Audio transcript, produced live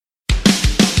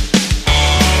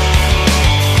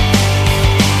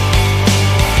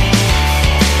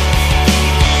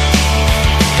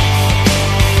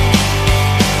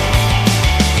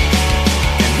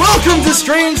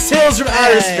Strange Tales from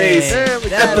Outer Space,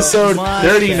 episode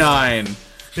 39.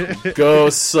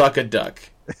 Go suck a duck.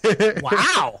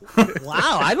 Wow.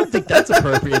 I don't think that's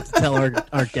appropriate to tell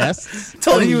our guests.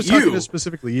 Telling he was you. talking to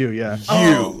specifically you, yeah.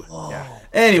 You. Yeah.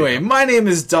 Anyway, my name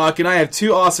is Doc, and I have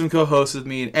two awesome co-hosts with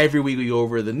me, and every week we go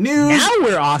over the news. Now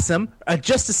we're awesome.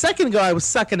 Just a second ago, I was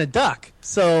sucking a duck,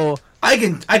 so... I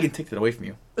can take that away from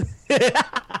you.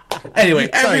 Anyway,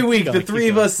 every week the three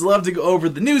of us love to go over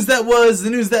the news that was,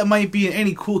 the news that might be, and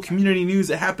any cool community news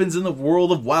that happens in the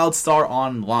world of WildStar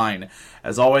Online.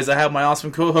 As always, I have my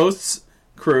awesome co-hosts,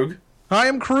 Krug. Hi,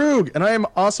 I'm Krug, and I am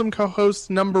awesome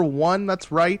co-host number 1.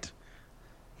 That's right.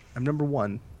 I'm number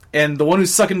 1. And the one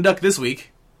who's sucking a duck this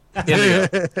week, Indigo.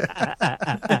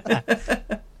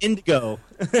 Indigo.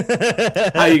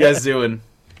 How you guys doing?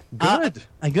 Good.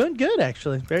 I'm doing good,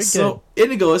 actually. Very good. So,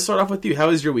 Indigo, let's start off with you. How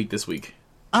was your week this week?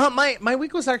 My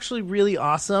week was actually really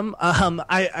awesome.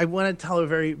 I want to tell a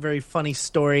very, very funny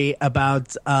story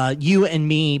about you and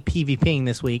me PvPing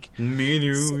this week. Me and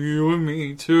you and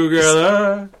me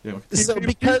together. So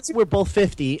because we're both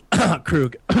 50,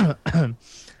 Krug, I'm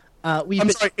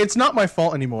sorry, it's not my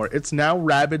fault anymore. It's now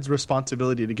Rabid's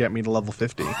responsibility to get me to level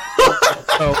 50.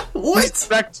 So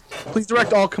what? Please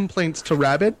direct all complaints to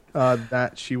Rabid.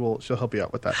 That she'll help you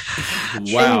out with that.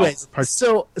 Wow. Anyways,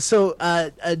 so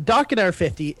Doc and I are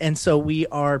 50, and so we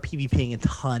are PvPing a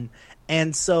ton.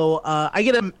 And so I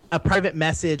get a private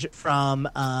message from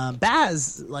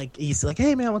Baz. Like, he's like,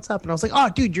 "Hey man, what's up?" And I was like, "Oh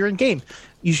dude, you're in game.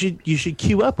 You should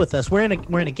queue up with us. We're in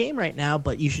a game right now,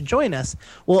 but you should join us."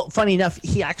 Well, funny enough,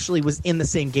 he actually was in the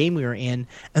same game we were in,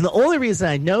 and the only reason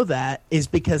I know that is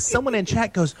because someone in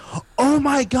chat goes, "Oh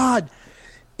my god,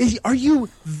 are you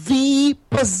the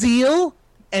Bazil?"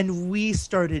 And we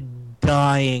started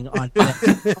dying on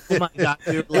it. Oh my god,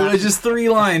 It was just 3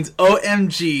 lines.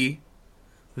 OMG.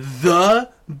 The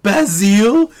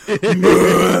Bazil?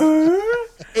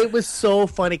 It was so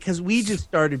funny because we just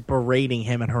started berating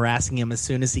him and harassing him as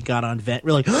soon as he got on vent.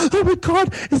 We're like, "Oh my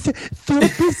god, is it the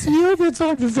Bazil that's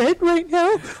on vent right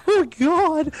now? Oh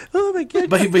god, oh my god."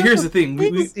 But here's the thing.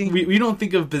 We don't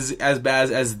think of Baz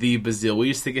as the Bazil. We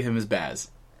just think of him as Baz.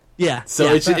 Yeah.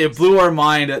 So yeah, it blew our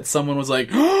mind that someone was like,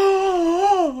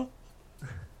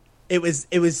 It was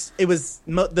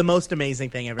the most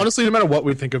amazing thing ever. Honestly, no matter what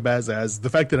we think of Baz as, the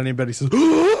fact that anybody says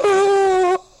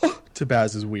to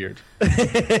Baz is weird.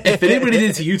 if anybody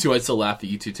did it to you two, I'd still laugh at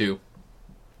you two too.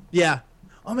 Yeah.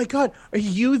 Oh my god, are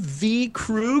you the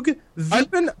Krug? I've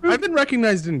been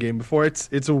recognized in game before.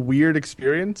 It's a weird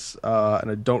experience,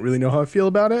 and I don't really know how I feel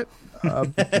about it.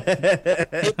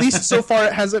 At least so far,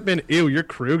 it hasn't been, "Ew, you're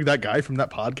Krug, that guy from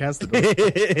that podcast that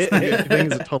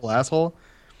is a total asshole."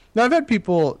 No, I've had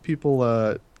people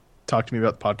talk to me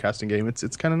about the podcasting game.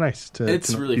 It's kind of nice to.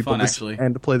 It's really fun, actually,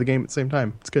 and to play the game at the same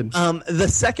time. It's good. The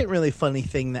second really funny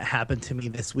thing that happened to me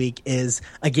this week is,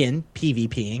 again,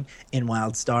 PvPing in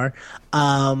WildStar,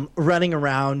 running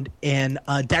around, and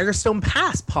Daggerstone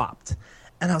Pass popped,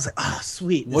 and I was like, "Oh,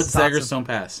 sweet!" What's Daggerstone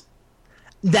Pass?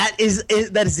 That is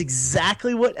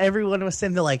exactly what everyone was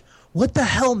saying. They're like, "What the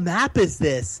hell map is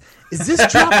this? Is this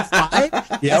Drop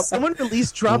 5? Yep. Someone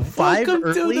released Drop 5 Welcome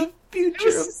early?" to the future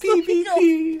of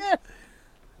PvP.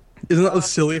 Isn't that the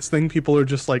silliest thing? People are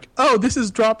just like, "Oh, this is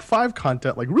Drop 5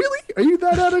 content." Like, really? Are you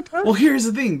that out of time? Well, here's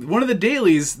the thing. One of the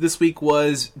dailies this week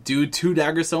was do 2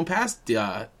 Daggerstone Pass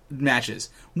matches.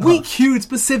 We queued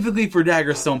specifically for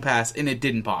Daggerstone Pass, and it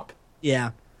didn't pop.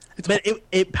 Yeah. But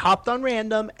it popped on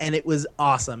random, and it was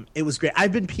awesome. It was great.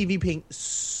 I've been PvPing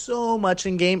so much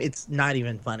in game, it's not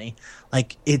even funny.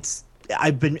 Like,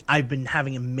 I've been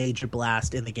having a major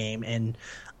blast in the game, and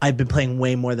I've been playing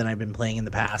way more than I've been playing in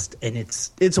the past, and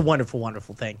it's a wonderful,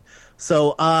 wonderful thing.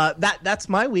 So that's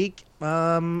my week.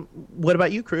 What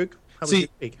about you, Krug? How was your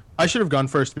week? I should have gone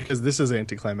first because this is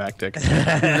anticlimactic.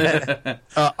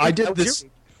 I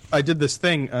did this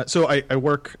thing. So I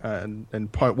work, and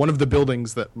one of the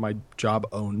buildings that my job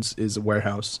owns is a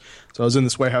warehouse. So I was in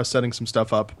this warehouse setting some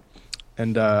stuff up,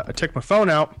 and I took my phone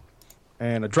out,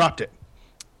 and I dropped it.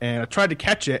 And I tried to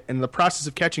catch it, and in the process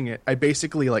of catching it, I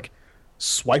basically, like,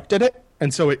 swiped at it,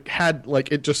 and so it had,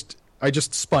 like, I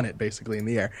just spun it, basically, in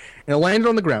the air. And it landed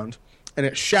on the ground, and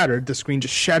it shattered. The screen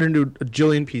just shattered into a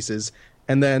jillion pieces,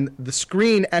 and then the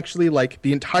screen actually, like,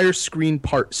 the entire screen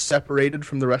part separated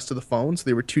from the rest of the phone, so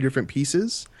they were 2 different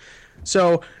pieces.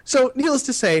 So needless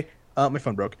to say, my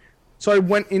phone broke. So I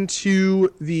went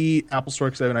into the Apple Store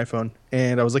because I have an iPhone,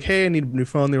 and I was like, "Hey, I need a new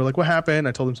phone." They were like, "What happened?"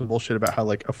 I told them some bullshit about how,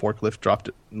 like, a forklift dropped,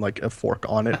 like, a fork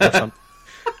on it or something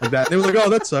like that. They were like, "Oh,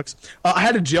 that sucks." I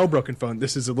had a jailbroken phone.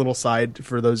 This is a little side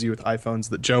for those of you with iPhones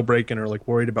that jailbreak and are, like,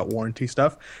 worried about warranty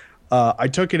stuff. I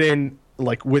took it in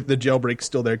like with the jailbreak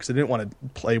still there because I didn't want to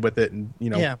play with it, and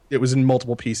it was in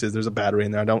multiple pieces. There's a battery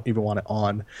in there. I don't even want it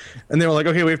on. And they were like,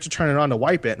 okay, we have to turn it on to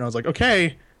wipe it. And I was like,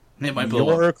 okay. It might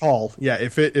blow Your call. Yeah,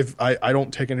 if I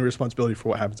don't take any responsibility for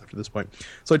what happens after this point.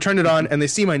 So I turned it on, and they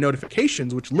see my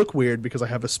notifications, which look weird because I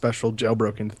have a special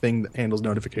jailbroken thing that handles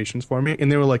notifications for me.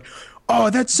 And they were like,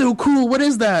 oh, that's so cool. What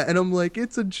is that? And I'm like,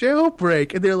 it's a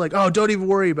jailbreak. And they're like, oh, don't even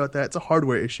worry about that. It's a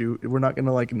hardware issue. We're not going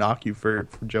to like knock you for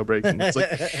jailbreaking. It's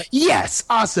like, yes,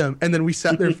 awesome. And then we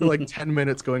sat there for like 10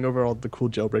 minutes going over all the cool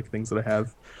jailbreak things that I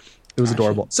have. It was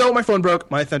adorable. So my phone broke.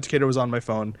 My authenticator was on my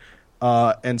phone.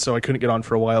 And so I couldn't get on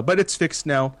for a while, but it's fixed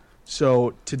now.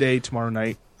 So today, tomorrow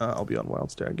night, I'll be on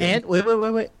WildStar again. And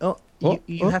wait. Oh,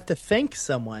 you have to thank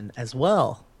someone as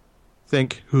well.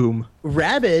 Thank whom?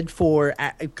 Rabid for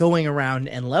going around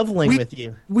and leveling with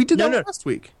you. We did that last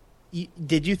week.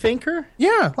 Did you thank her?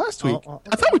 Yeah, last week.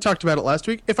 I thought we talked about it last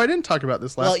week. If I didn't talk about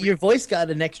this last week. Well, your voice got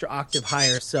an extra octave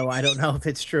higher, so I don't know if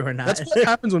it's true or not. That's what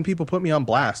happens when people put me on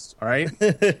blast, all right?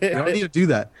 You don't need to do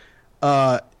that.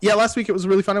 Yeah, last week it was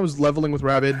really fun. I was leveling with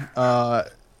Rabid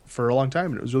for a long time,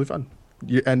 and it was really fun.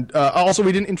 And also,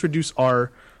 we didn't introduce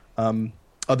our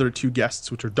other two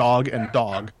guests, which are Dog and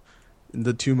Dog,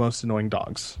 the two most annoying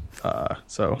dogs.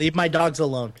 So leave my dogs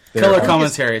alone. Color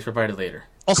commentary is provided later.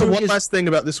 Also, one last thing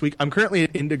about this week. I'm currently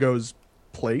at Indigo's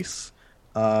place,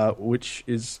 which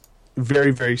is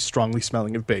very, very strongly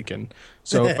smelling of bacon.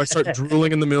 So if I start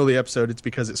drooling in the middle of the episode, it's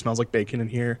because it smells like bacon in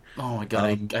here. Oh my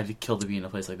god, I'd kill to be in a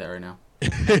place like that right now.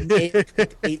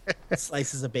 Ate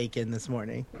slices of bacon this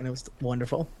morning, and it was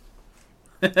wonderful.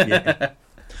 Yeah.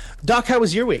 Doc, how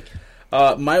was your week?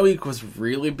 My week was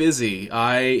really busy.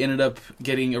 I ended up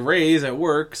getting a raise at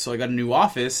work, so I got a new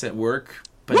office at work.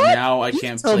 But now I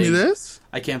can't tell play. Me this?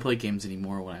 I can't play games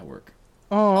anymore when I work.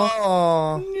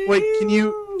 Oh, wait!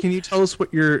 Can you tell us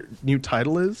what your new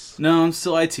title is? No, I'm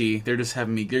still IT. They're just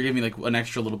having me. They're giving me like an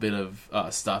extra little bit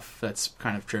of stuff that's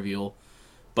kind of trivial,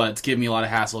 but it's giving me a lot of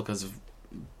hassle because of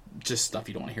just stuff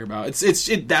you don't want to hear about.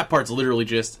 That part's literally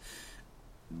just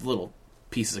little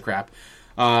pieces of crap.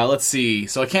 Let's see.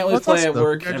 So I can't really play at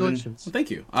work. Congratulations.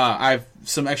 Thank you. I have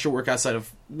some extra work outside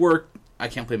of work. I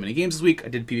can't play many games this week. I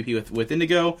did PvP with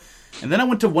Indigo, and then I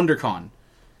went to WonderCon.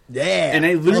 Yeah, and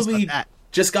I literally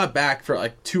just got back for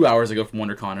like 2 hours ago from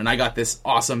WonderCon, and I got this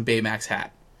awesome Baymax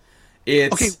hat.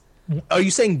 Okay, are you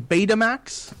saying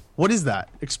Betamax? What is that?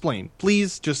 Explain,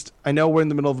 please. I know we're in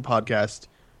the middle of the podcast.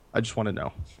 I just want to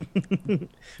know.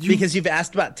 Because you've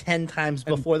asked about 10 times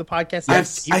before the podcast.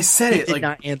 I said it. Did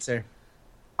not answer.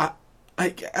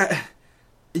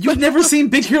 You've never seen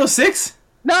Big Hero 6?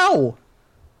 No.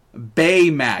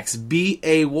 Baymax.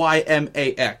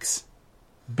 Baymax.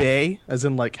 Bay, as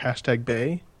in like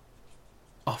 #Bay.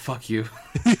 Oh, fuck you.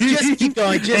 Just keep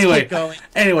going. Keep going.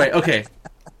 Anyway, okay.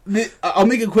 I'll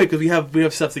make it quick because we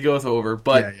have stuff to go over.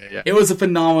 But It was a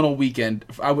phenomenal weekend.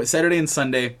 I went Saturday and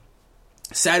Sunday.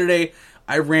 Saturday,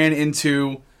 I ran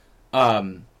into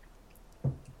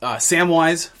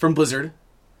Samwise from Blizzard.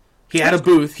 He had a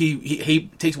booth. He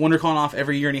takes WonderCon off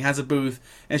every year, and he has a booth.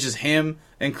 And it's just him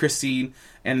and Christine,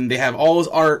 and they have all his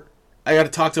art. I got to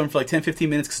talk to him for like 10-15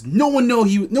 minutes because no one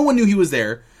knew he was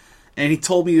there. And he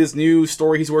told me this new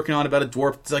story he's working on about a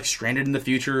dwarf that's like stranded in the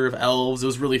future of elves. It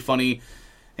was really funny,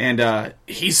 and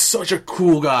he's such a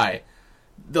cool guy.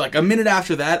 Like a minute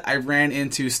after that, I ran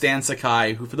into Stan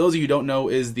Sakai, who, for those of you who don't know,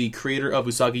 is the creator of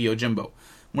Usagi Yojimbo,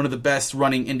 one of the best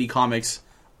running indie comics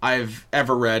I've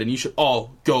ever read, and you should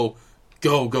all go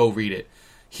read it.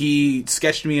 He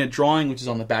sketched me a drawing, which is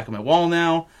on the back of my wall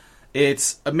now.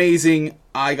 It's amazing.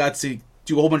 I got to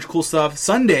do a whole bunch of cool stuff.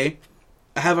 Sunday,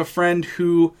 I have a friend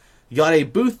who got a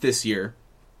booth this year,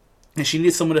 and she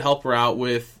needed someone to help her out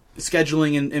with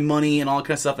scheduling and money and all that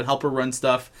kind of stuff and help her run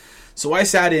stuff. So I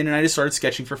sat in and I just started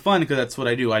sketching for fun because that's what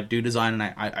I do. I do design and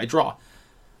I draw.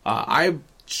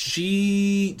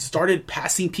 She started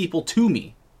passing people to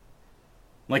me.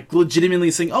 Like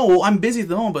legitimately saying, oh, well, I'm busy at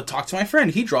the moment, but talk to my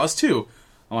friend. He draws too.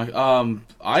 I'm like,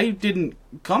 I didn't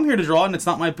come here to draw and it's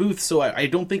not my booth, so I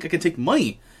don't think I can take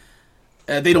money.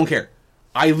 They don't care.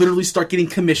 I literally start getting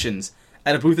commissions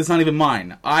at a booth that's not even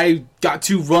mine. I got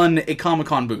to run a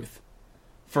Comic-Con booth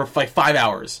for like 5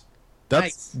 hours.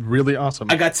 That's really awesome.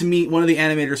 I got to meet one of the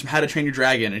animators from How to Train Your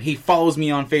Dragon, and he follows me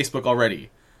on Facebook already.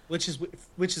 Which is weird.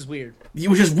 Which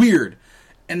is weird.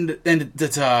 And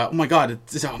that's oh my god,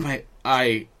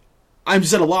 I'm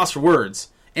just at a loss for words.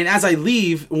 And as I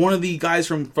leave, one of the guys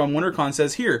from WonderCon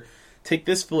says, "Here, take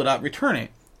this, fill it out, return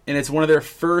it." And it's one of their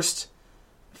first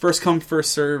come,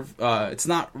 first serve. It's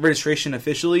not registration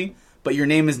officially, but your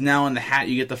name is now in the hat.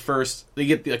 You get the first. They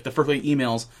get the first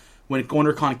emails when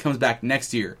WonderCon comes back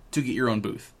next year to get your own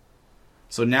booth.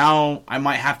 So now I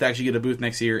might have to actually get a booth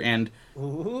next year and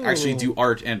actually do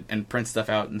art and print stuff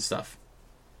out and stuff.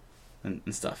 And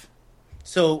stuff.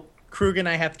 So Krug and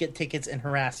I have to get tickets and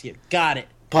harass you. Got it.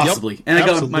 Possibly. Yep, and I got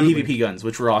absolutely. my PvP guns,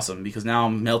 which were awesome, because now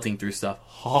I'm melting through stuff.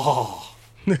 Oh.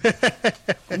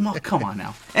 Well, come on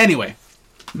now. Anyway,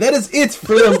 that is it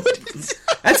for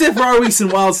that's it for our weeks in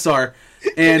WildStar.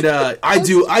 And I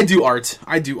do art.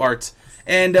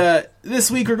 And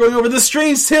this week we're going over the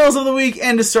strange tales of the week.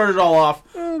 And to start it all off,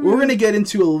 we're going to get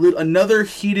into another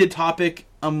heated topic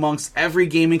amongst every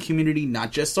gaming community,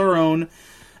 not just our own.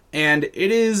 And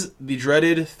it is the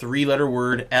dreaded 3-letter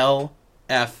word LFR.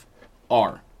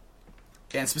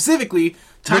 And specifically,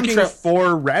 time Looking travel.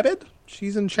 for Rabbit?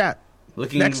 She's in chat.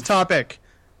 Next topic.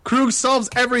 Krug solves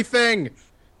everything.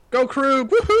 Go Krug.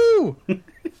 Woohoo!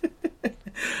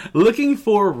 Looking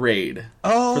for raid.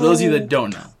 Oh. For those of you that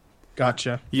don't know.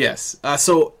 Gotcha. Yes.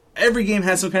 So every game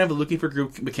has some kind of a looking for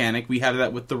group mechanic. We have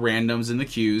that with the randoms and the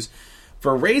queues.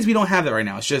 For raids, we don't have that right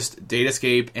now. It's just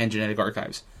Datascape and Genetic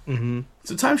Archives. Mm-hmm.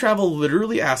 So Time Travel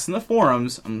literally asks in the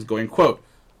forums, I'm going, quote,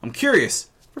 I'm curious,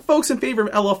 for folks in favor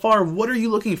of LFR, what are you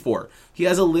looking for? He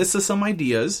has a list of some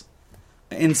ideas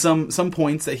and some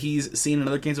points that he's seen in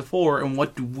other games before, and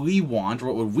what do we want, or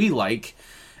what would we like?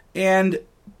 And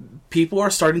people are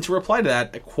starting to reply to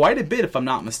that quite a bit, if I'm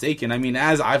not mistaken. I mean,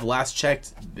 as I've last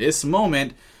checked this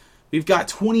moment, we've got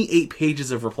 28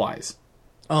 pages of replies.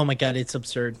 Oh my god, it's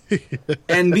absurd.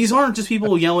 And these aren't just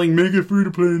people yelling, make it free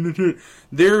to play.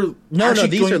 They're No,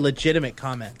 these are legitimate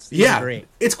comments. These are great.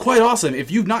 It's quite awesome.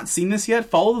 If you've not seen this yet,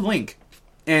 follow the link.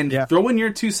 And Yeah. throw in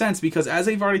your 2 cents, because as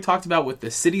they've already talked about with the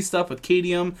city stuff, with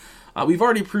Cadium, we've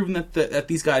already proven that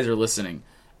these guys are listening.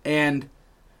 And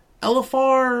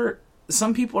LFR,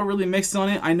 some people are really mixed on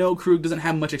it. I know Krug doesn't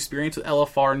have much experience with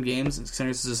LFR in games,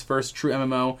 considering this is his first true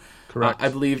MMO. Correct. I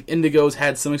believe Indigo's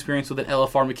had some experience with an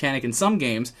LFR mechanic in some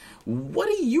games. What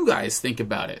do you guys think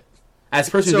about it? As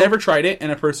a person who's never tried it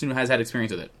and a person who has had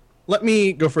experience with it. Let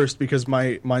me go first because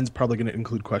mine's probably going to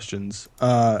include questions.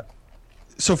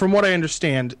 So from what I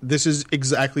understand, this is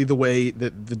exactly the way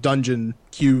that the dungeon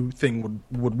queue thing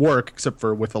would work, except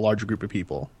for with a larger group of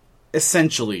people.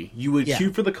 Essentially, you would Yeah.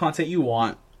 queue for the content you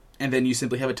want, and then you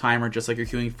simply have a timer, just like you're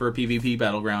queuing for a PvP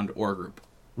battleground or a group.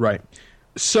 Right.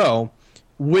 So,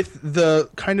 with the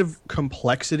kind of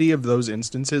complexity of those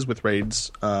instances with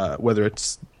raids, whether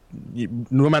it's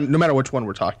no matter which one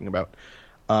we're talking about,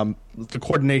 the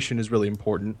coordination is really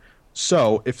important.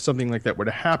 So, if something like that were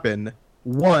to happen,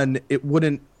 one,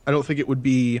 I don't think it would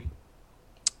be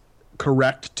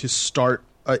correct to start.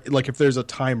 Like if there's a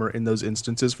timer in those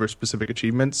instances for specific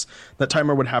achievements, that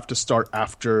timer would have to start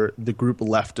after the group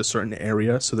left a certain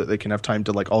area so that they can have time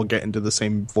to like all get into the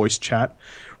same voice chat.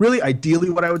 Really, ideally,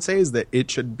 what I would say is that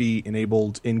it should be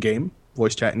enabled in-game,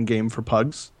 voice chat in-game for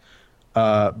pugs.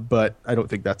 But I don't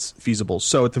think that's feasible.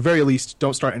 So at the very least,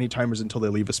 don't start any timers until they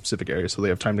leave a specific area so they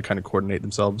have time to kind of coordinate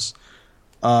themselves.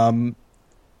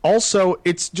 Also,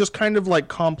 it's just kind of like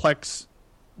complex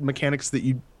mechanics that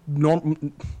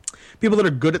people that are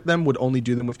good at them would only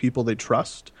do them with people they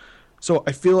trust. So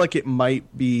I feel like it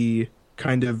might be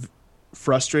kind of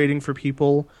frustrating for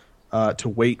people to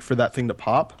wait for that thing to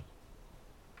pop.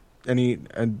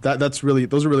 Those are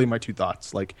really my 2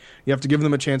 thoughts. Like, you have to give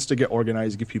them a chance to get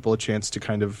organized, give people a chance to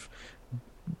kind of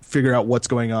figure out what's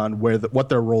going on, what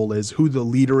their role is, who the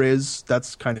leader is.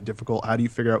 That's kind of difficult. How do you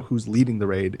figure out who's leading the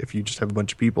raid if you just have a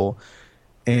bunch of people?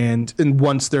 And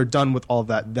once they're done with all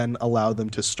that, then allow them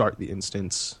to start the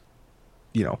instance,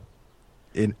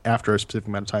 after a specific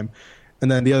amount of time. And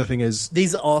then the other thing is,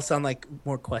 these all sound like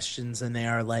more questions than they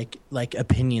are like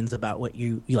opinions about what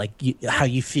you how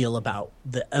you feel about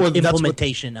the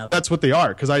implementation of. That's what they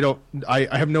are, because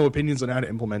I have no opinions on how to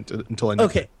implement it until I know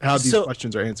how these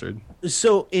questions are answered.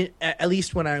 So at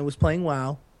least when I was playing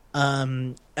WoW,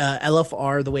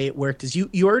 LFR, the way it worked is you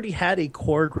already had a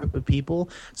core group of people.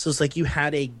 So it's like you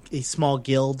had a small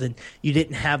guild, and you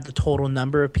didn't have the total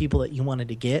number of people that you wanted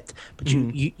to get, but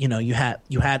you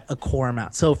had a core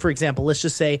amount. So for example, let's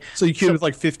just say, so you queued with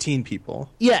like 15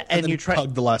 people. Yeah, and you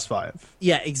pug the last 5.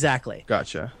 Yeah, exactly.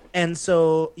 Gotcha. And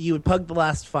so you would pug the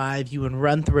last 5, you would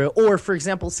run through it. Or, for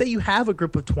example, say you have a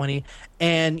group of 20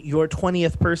 and your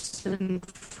 20th person,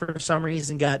 for some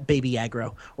reason, got baby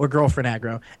aggro or girlfriend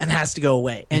aggro and has to go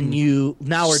away. And you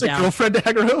now are down. Girlfriend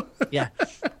aggro? Yeah.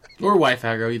 Or wife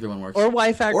aggro, either one works. Or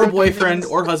wife aggro. Or boyfriend,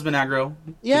 or husband aggro.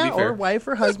 Yeah, or wife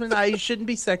or husband. I shouldn't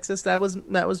be sexist. That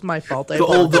was my fault. The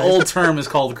old term is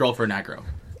called girlfriend aggro.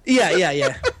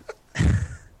 Yeah.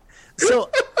 So...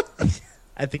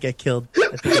 I think I killed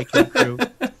Drew.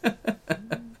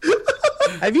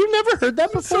 Have you never heard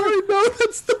that before? Sorry, no,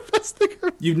 that's the best thing.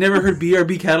 You've never heard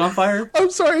BRB Cat on Fire? I'm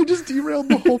sorry, I just derailed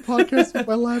the whole podcast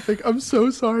by laughing. I'm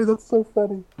so sorry. That's so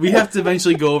funny. We have to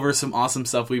eventually go over some awesome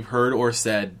stuff we've heard or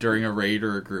said during a raid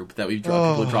or a group that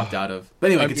people dropped out of.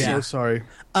 But anyway, I'm so sorry.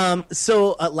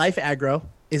 So life aggro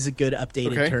is a good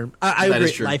updated term. I That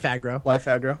is agree. true. Life aggro. Life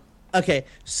aggro. Okay,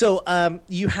 so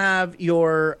you have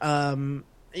your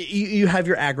you have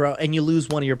your aggro and you lose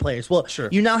one of your players. Well, Sure.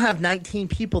 you now have 19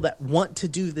 people that want to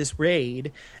do this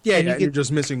raid. Yeah, and and you're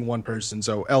just missing one person,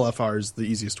 so LFR is the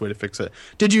easiest way to fix it.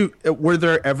 Were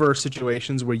there ever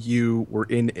situations where you were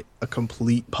in a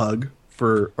complete pug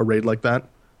for a raid like that?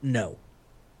 No.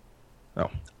 Oh.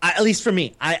 At least for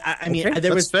me. I mean, Okay,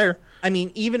 there that's was fair. I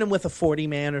mean, even with a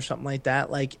 40-man or something like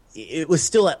that, like it was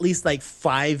still at least like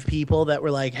 5 people that were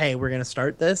like, "Hey, we're gonna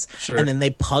start this," Sure. and then they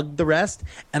pugged the rest.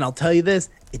 And I'll tell you this,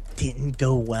 it didn't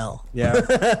go well. Yeah,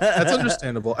 that's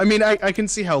understandable. I mean, I can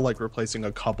see how like replacing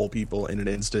a couple people in an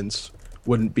instance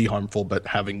wouldn't be harmful, but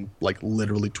having like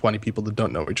literally 20 people that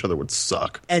don't know each other would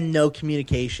suck. And no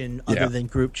communication other Yeah. than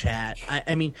group chat.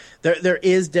 I mean, there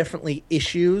is definitely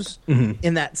issues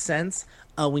in that sense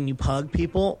when you pug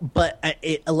people, but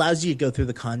it allows you to go through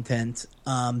the content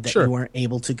that Sure. you weren't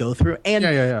able to go through. And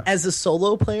Yeah. as a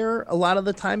solo player, a lot of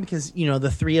the time, because the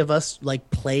 3 of us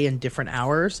like play in different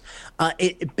hours,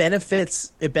 it benefits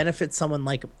someone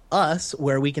like us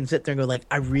where we can sit there and go like,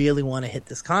 I really want to hit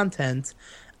this content.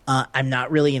 I'm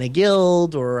not really in a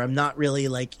guild, or I'm not really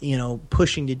like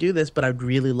pushing to do this, but I'd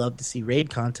really love to see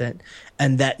raid content,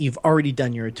 and that you've already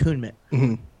done your attunement.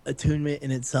 Attunement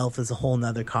in itself is a whole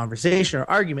nother conversation or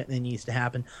argument that needs to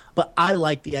happen. But I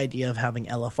like the idea of having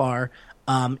LFR.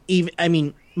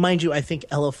 Mind you, I think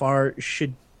LFR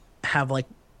should have like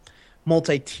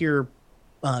multi-tier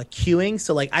queuing.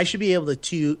 So like I should be able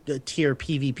to tier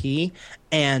PvP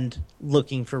and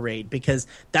looking for raid, because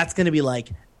that's going to be like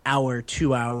hour,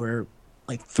 2 hour,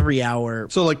 like 3 hour.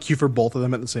 So like queue for both of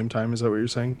them at the same time, is that what you're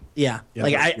saying? Yeah, Yeah,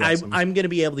 like that'd be awesome. I'm gonna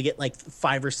be able to get like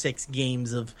 5 or 6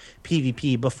 games of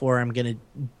PvP before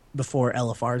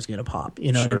LFR is gonna pop.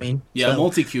 You know what I mean? Yeah, So-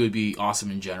 multi-queue would be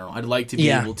awesome in general. I'd like to be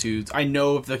Yeah. able to... I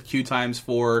know if the queue times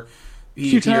for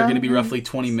PvP are going to be roughly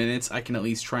 20 minutes, I can at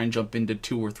least try and jump into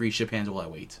 2 or 3 ship hands while I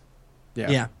wait.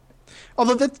 Yeah.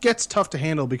 Although that gets tough to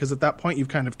handle, because at that point you've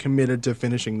kind of committed to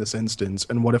finishing this instance,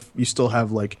 and what if you still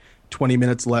have like 20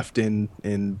 minutes left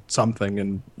in something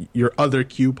and your other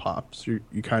queue pops? You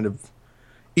kind of...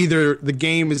 Either the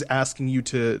game is asking you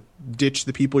to ditch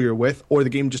the people you're with, or the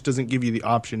game just doesn't give you the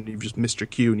option. You've just missed your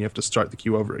queue and you have to start the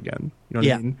queue over again. You know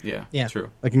what I mean? Yeah, true.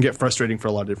 That can get frustrating for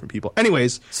a lot of different people.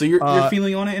 Anyways, So you're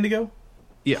feeling on it, Indigo?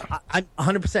 yeah. I'm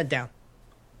 100% down.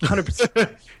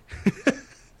 100%.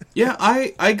 Yeah,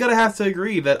 I gotta have to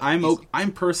agree that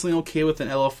I'm personally okay with an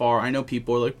LFR. I know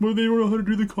people are like, well, they don't know how to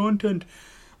do the content.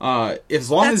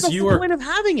 As long That's as you the are... point of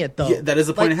having it, though. Yeah, that is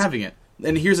the point Like, of having it.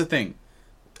 And here's the thing.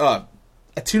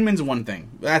 Attunement's one thing.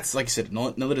 That's, like I said,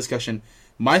 another discussion.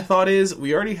 My thought is,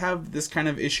 we already have this kind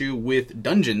of issue with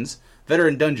dungeons that are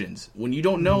in dungeons. When you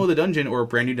don't know the dungeon, or a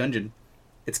brand new dungeon,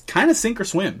 it's kind of sink or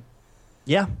swim.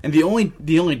 Yeah. And the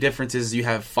only difference is you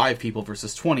have 5 people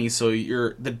versus 20, so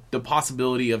the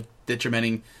possibility of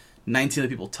detrimenting 19 other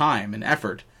people's time and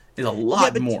effort is a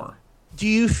lot but more. Do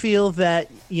you feel that,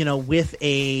 with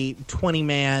a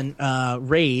 20-man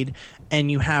raid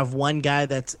and you have one guy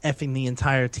that's effing the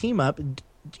entire team up,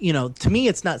 to me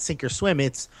it's not sink or swim.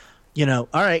 It's, all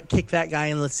right, kick that guy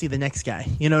and let's see the next guy.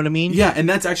 You know what I mean? Yeah, and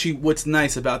that's actually what's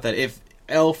nice about that. If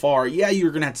LFR,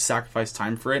 you're going to have to sacrifice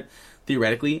time for it,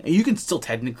 theoretically. And you can still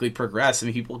technically progress. I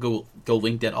mean, people go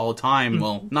link dead all the time.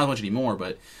 Well, not much anymore,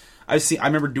 but I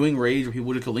remember doing raids where people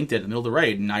would go link dead in the middle of the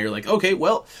raid, and now you're like, okay,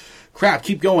 well, crap,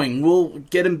 keep going. We'll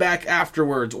get him back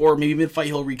afterwards, or maybe mid-fight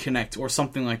he'll reconnect, or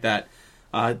something like that.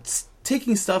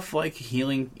 Taking stuff like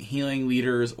healing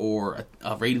leaders or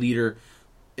a raid leader,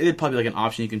 it'd probably be like an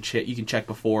option you can check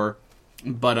before.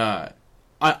 But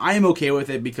I am okay with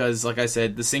it because, like I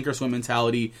said, the sink or swim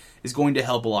mentality is going to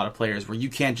help a lot of players, where you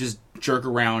can't just jerk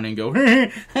around and go,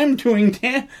 I'm doing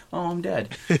damn. Oh, I'm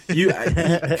dead.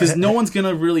 Because no one's going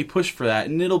to really push for that,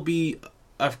 and it'll be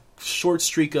a short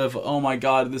streak of, oh my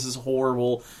god, this is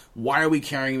horrible. Why are we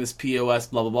carrying this POS?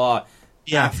 Blah, blah, blah.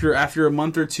 Yeah. After a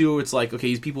month or two, it's like, okay,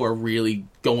 these people are really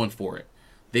going for it.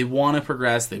 They want to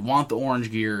progress. They want the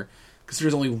orange gear. Because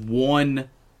there's only one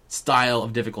style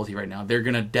of difficulty right now. They're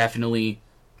going to definitely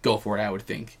go for it, I would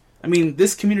think. I mean,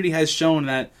 this community has shown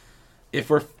that if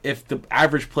the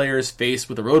average player is faced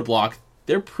with a roadblock,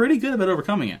 they're pretty good about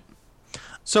overcoming it.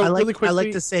 So really quickly, I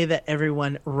like to say that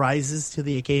everyone rises to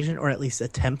the occasion, or at least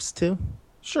attempts to.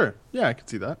 Sure. Yeah, I can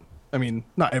see that. I mean,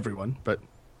 not everyone, but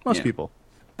most Yeah. people.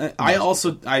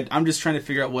 I'm just trying to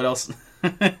figure out what else.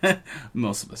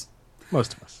 Most of us.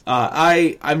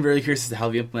 I'm really curious as to how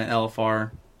they implement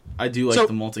LFR. I do like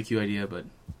the multi-queue idea, but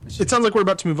it sounds like we're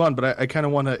about to move on. But I kind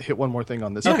of want to hit one more thing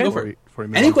on this. Okay, go for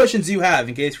it. Any questions you have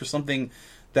in case for something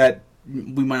that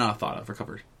we might not have thought of or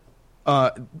covered?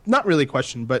 Not really a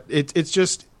question, but it's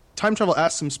just Time Travel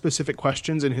asked some specific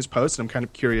questions in his post, and I'm kind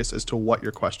of curious as to what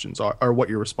your questions are or what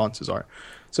your responses are.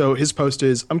 So his post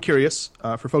is, I'm curious,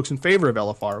 for folks in favor of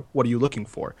LFR, what are you looking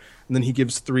for? And then he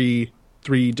gives three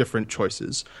different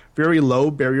choices. Very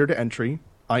low barrier to entry,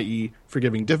 i.e.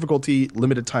 forgiving difficulty,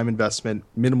 limited time investment,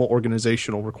 minimal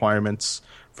organizational requirements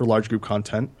for large group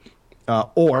content,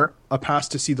 or a pass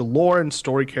to see the lore and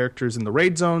story characters in the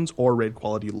raid zones or raid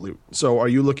quality loot. So are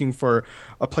you looking for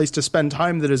a place to spend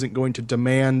time that isn't going to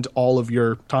demand all of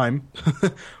your time?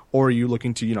 Or are you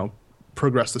looking to,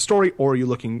 progress the story? Or are you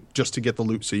looking just to get the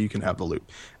loot so you can have the loot?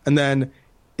 And then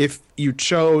if you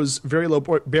chose very low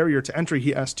barrier to entry,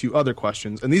 he asked 2 other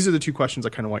questions. And these are the 2 questions I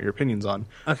kind of want your opinions on.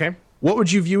 Okay. What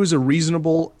would you view as a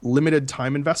reasonable limited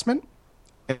time investment?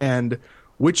 And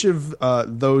which of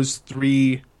those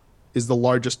 3 is the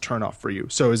largest turnoff for you?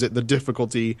 So is it the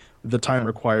difficulty, the time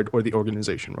required, or the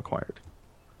organization required?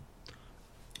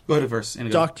 Go ahead first.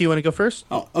 Doc, do you want to go first?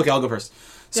 Oh, okay, I'll go first.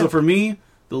 So for me,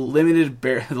 the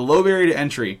low barrier to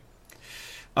entry,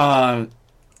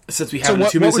 since we have an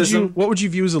achievement system, what would you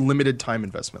view as a limited time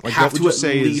investment? Like, have to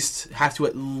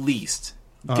at least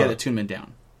get attunement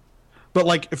down.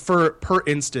 But per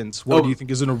instance, what do you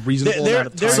think is a reasonable amount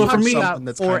of time? So for me,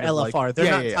 that's for LFR,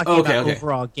 they're not talking about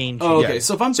overall game. Okay,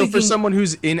 so if I'm thinking, for someone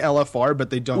who's in LFR but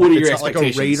they don't, what are it's your not like a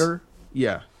expectations? raider.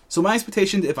 Yeah. So my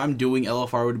expectation, if I'm doing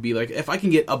LFR, would be like if I can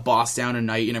get a boss down a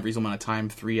night in a reasonable amount of time,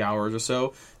 3 hours or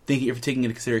so. Thinking if you're taking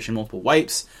into consideration multiple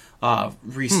wipes,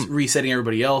 resetting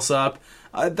everybody else up,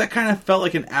 that kind of felt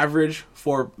like an average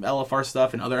for LFR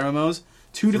stuff and other MMOs.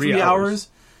 2 to 3 hours.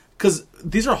 Because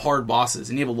these are hard bosses,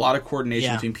 and you have a lot of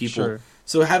coordination between people. Sure.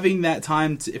 So having that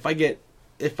time, if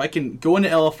I can go into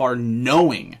LFR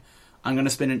knowing I'm going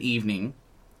to spend an evening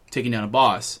taking down a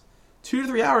boss, 2 to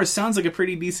 3 hours sounds like a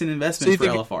pretty decent investment for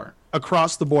LFR.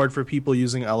 Across the board for people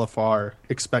using LFR,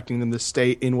 expecting them to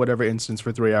stay in whatever instance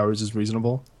for 3 hours is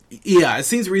reasonable? Yeah, it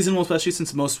seems reasonable, especially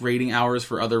since most raiding hours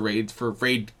for other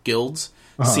raid guilds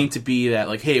seem to be that,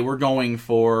 like, hey, we're going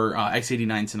for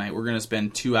X89 tonight. We're going to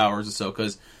spend 2 hours or so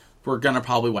because we're going to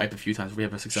probably wipe a few times if we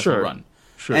have a successful run.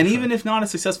 Even if not a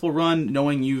successful run,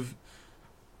 knowing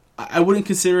I wouldn't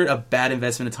consider it a bad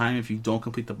investment of time if you don't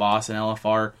complete the boss in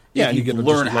LFR. Yeah, if you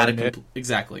learn how to complete.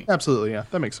 Exactly. Absolutely, yeah.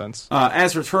 That makes sense.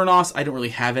 As for turn-offs, I don't really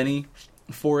have any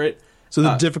for it. So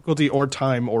the difficulty or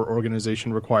time or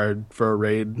organization required for a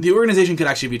raid? The organization could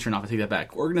actually be a turn-off. I take that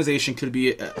back. Organization could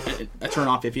be a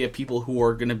turn-off if you have people who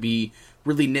are going to be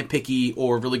really nitpicky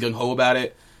or really gung-ho about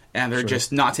it, and they're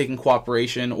just not taking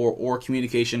cooperation or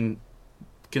communication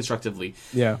constructively.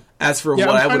 Yeah. As for what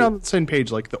I would on the same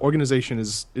page, like the organization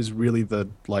is really the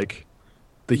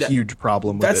huge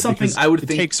problem with that's it. Something I would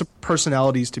think it takes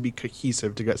personalities to be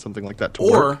cohesive to get something like that to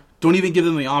work. Or don't even give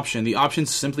them the option. The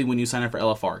option's simply when you sign up for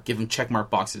LFR. Give them checkmark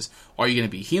boxes. Are you going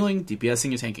to be healing,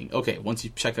 DPSing, and tanking? Okay, once you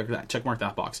checkmark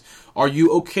that box. Are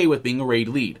you okay with being a raid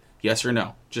lead? Yes or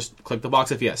no? Just click the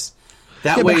box if yes.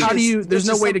 That way, but how do you? There's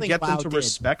no way to get them to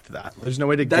respect that. There's no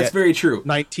way to get very true.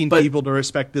 19 people to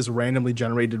respect this randomly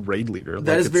generated raid leader.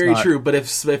 That is very true. But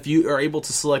if you are able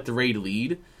to select the raid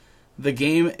lead, the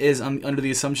game is under the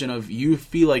assumption of you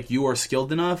feel like you are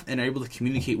skilled enough and are able to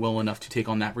communicate well enough to take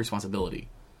on that responsibility.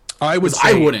 I would say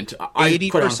I wouldn't.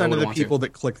 80% of the people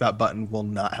that click that button will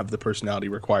not have the personality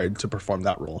required to perform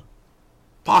that role.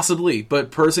 Possibly, but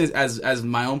personally, as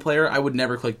my own player, I would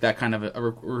never click that kind of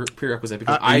a prerequisite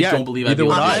because I don't believe I'd be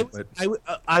able to.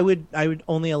 I would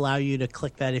only allow you to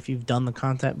click that if you've done the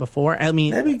content before. I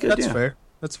mean, that'd be good. Fair.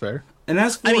 That's fair. And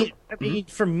as for, I mean,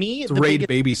 for me, it's a raid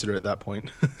babysitter at that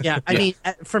point. Yeah, I mean,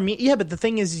 for me, yeah. But the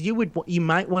thing is, you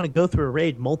might want to go through a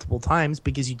raid multiple times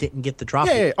because you didn't get the drop.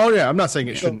 Yeah. Oh yeah. I'm not saying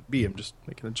it shouldn't be. I'm just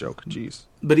making a joke. Jeez.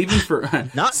 But even for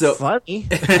not so funny.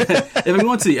 If we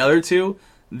go into the other two,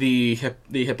 the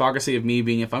hypocrisy of me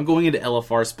being if I'm going into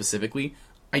LFR specifically,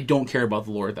 I don't care about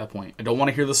the lore at that point. I don't want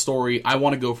to hear the story. I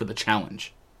want to go for the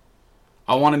challenge.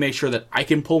 I want to make sure that I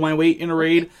can pull my weight in a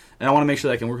raid, and I want to make sure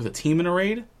that I can work with a team in a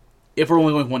raid. If we're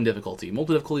only going with one difficulty,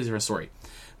 multiple difficulties are a story.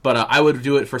 But I would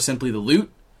do it for simply the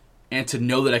loot and to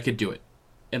know that I could do it,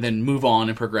 and then move on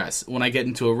and progress. When I get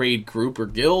into a raid group or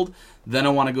guild, then I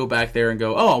want to go back there and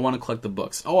go, oh, I want to collect the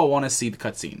books. Oh, I want to see the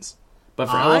cutscenes. But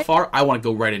for LFR, I want to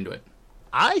go right into it.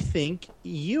 I think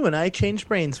you and I changed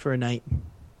brains for a night.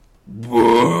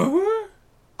 What?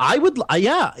 I would.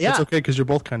 Yeah. It's okay because you're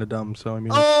both kind of dumb. So I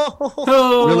mean,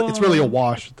 Oh. it's really a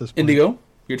wash at this point. Indigo,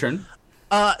 your turn.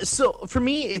 So for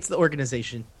me, it's the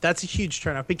organization. That's a huge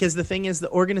turnoff because the thing is,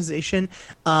 the organization,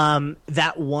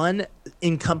 that one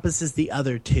encompasses the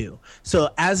other two. So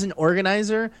as an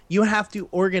organizer, you have to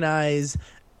organize,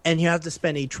 and you have to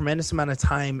spend a tremendous amount of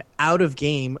time out of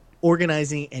game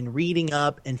organizing and reading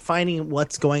up and finding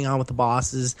what's going on with the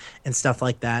bosses and stuff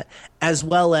like that, as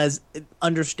well as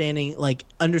understanding what's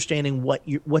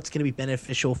going to be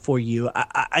beneficial for you.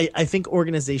 I think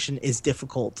organization is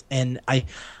difficult, and I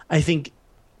think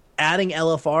adding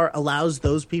LFR allows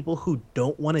those people who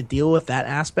don't want to deal with that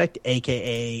aspect,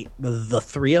 aka the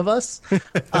three of us.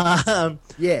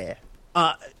 Yeah.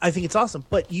 I think it's awesome,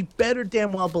 but you better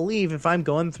damn well believe if I'm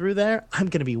going through there, I'm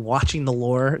going to be watching the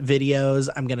lore videos.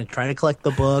 I'm going to try to collect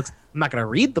the books. I'm not going to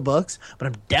read the books, but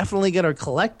I'm definitely going to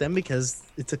collect them because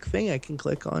it's a thing I can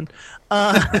click on.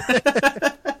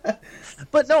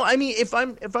 But no, I mean, if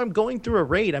I'm going through a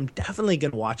raid, I'm definitely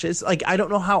going to watch it. It's like, I don't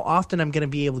know how often I'm going to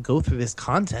be able to go through this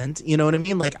content. You know what I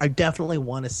mean? Like, I definitely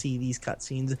want to see these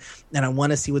cutscenes, and I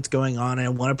want to see what's going on, and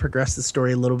I want to progress the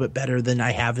story a little bit better than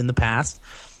I have in the past.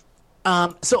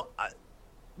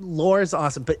 Lore is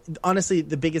awesome, but honestly,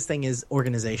 the biggest thing is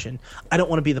organization. I don't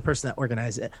want to be the person that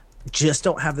organizes it. Just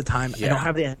don't have the time. Yeah. I don't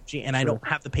have the energy, and I don't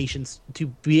have the patience to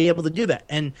be able to do that.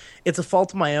 And it's a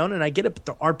fault of my own, and I get it, but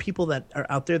there are people that are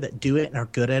out there that do it and are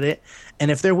good at it.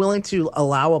 And if they're willing to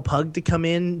allow a pug to come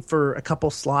in for a couple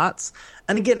slots,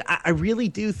 and again, I really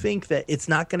do think that it's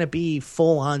not going to be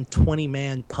full-on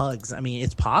 20-man pugs. I mean,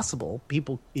 it's possible.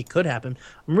 It could happen.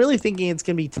 I'm really thinking it's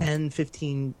going to be 10,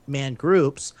 15-man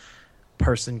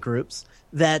person groups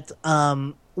that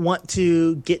want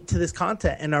to get to this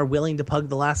content and are willing to pug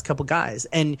the last couple guys.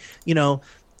 And, you know,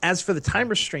 as for the time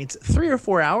restraints, 3 or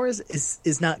 4 hours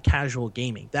is not casual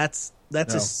gaming. That's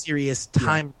a serious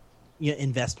time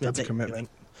investment. That's a commitment.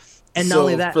 And not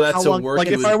only that, for that how to long, work, Like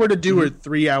if I were to do a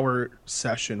 3-hour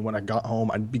session when I got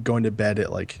home, I'd be going to bed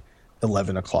at like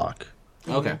 11 o'clock.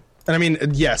 Okay. And I mean,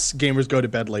 yes, gamers go to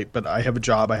bed late, but I have a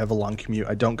job, I have a long commute.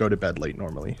 I don't go to bed late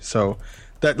normally. So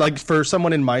that, like, for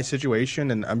someone in my situation,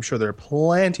 and I'm sure there are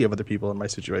plenty of other people in my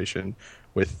situation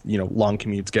with, you know, long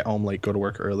commutes, get home late, go to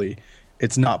work early,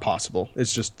 it's not possible.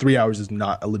 It's just 3 hours is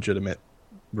not a legitimate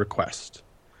request.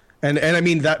 And I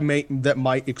mean, that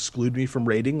might exclude me from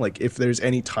raiding. Like, if there's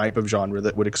any type of genre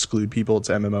that would exclude people, it's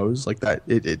MMOs. Like that,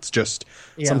 it's just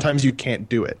sometimes you can't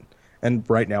do it. And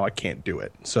right now I can't do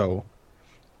it. So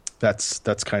that's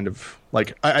kind of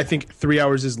like, I think 3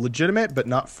 hours is legitimate, but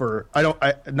not for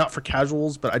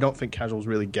casuals. But I don't think casuals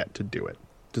really get to do it.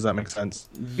 Does that make sense?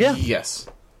 Yeah. Yes.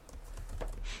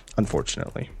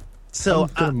 Unfortunately. So I'm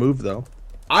gonna move though.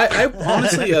 I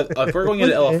honestly, if we're going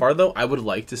into LFR though, I would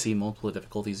like to see multiple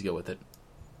difficulties go with it.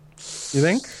 You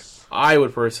think? I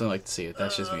would personally like to see it.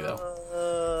 That's just me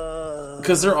though.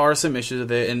 Because there are some issues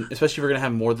with it, and especially if you're going to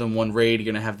have more than one raid,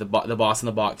 you're going to have the boss in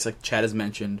the box, like Chad has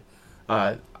mentioned.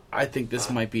 I think this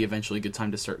might be eventually a good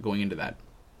time to start going into that.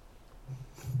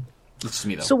 It's just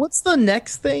me though. So what's the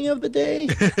next thing of the day?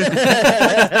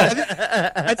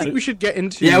 I think we should get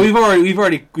into. Yeah, we've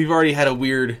already had a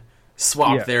weird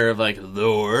swap there of like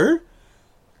lore,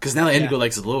 because now Indigo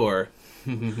likes lore.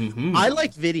 I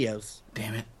like videos.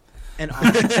 Damn it! And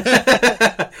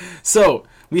so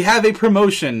we have a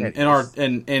promotion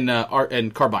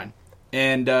in Carbine,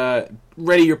 and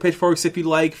ready your pitchforks if you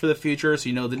like for the future, so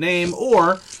you know the name,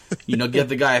 or give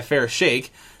the guy a fair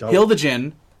shake.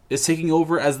 Hildegin is taking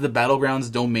over as the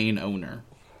Battlegrounds domain owner.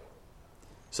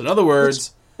 So in other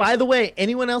words, by the way,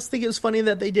 anyone else think it was funny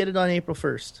that they did it on April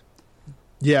 1st?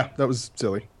 Yeah, that was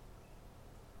silly.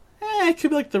 It could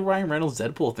be like the Ryan Reynolds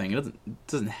Deadpool thing. It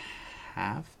doesn't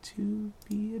have to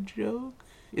be a joke.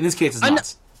 In this case, it's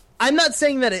not. I'm not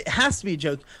saying that it has to be a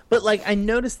joke, but like I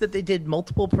noticed that they did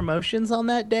multiple promotions on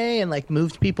that day and like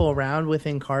moved people around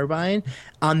within Carbine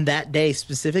on that day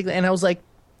specifically, and I was like,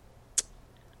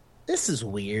 this is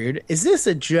weird. Is this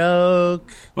a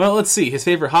joke? Well, let's see. His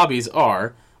favorite hobbies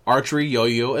are archery,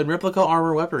 yo-yo, and replica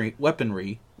armor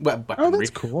weaponry. Oh,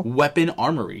 that's cool. Weapon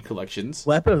armory collections.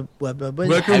 Weapon. I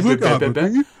know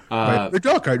how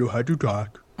to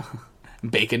talk.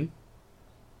 Bacon,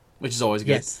 which is always good.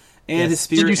 Yes. And his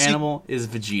spirit animal is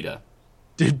Vegeta.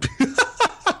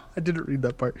 I didn't read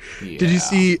that part. Yeah. Did you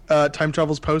see Time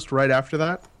Travel's post right after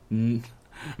that? Bacon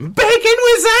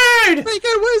Wizard!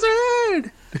 Bacon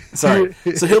Wizard! Sorry.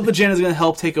 So Hildegin is going to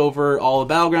help take over all the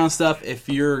Battleground stuff. If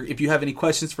you have any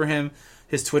questions for him,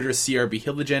 his Twitter is CRB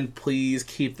Hildegin. Please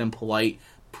keep them polite,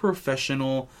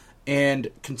 professional, and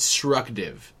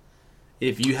constructive.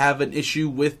 If you have an issue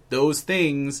with those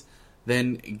things,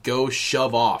 then go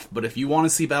shove off. But if you want to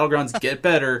see Battlegrounds get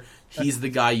better, he's the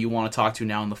guy you want to talk to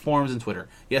now in the forums and Twitter.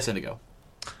 Yes, Indigo.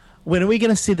 When are we going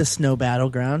to see the snow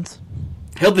Battlegrounds?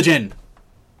 Hildegen,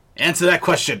 answer that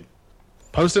question.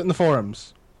 Post it in the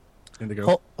forums.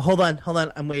 Indigo. Hold on.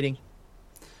 I'm waiting.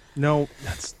 No,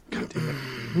 that's... God damn it.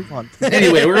 Move on.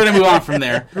 Anyway, we're going to move on from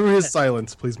there. Through his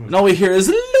silence, please move And all we hear is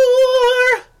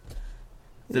lore!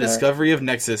 The Discovery of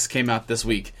Nexus came out this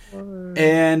week.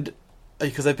 And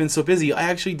because I've been so busy, I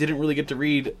actually didn't really get to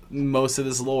read most of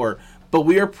this lore. But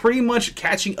we are pretty much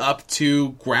catching up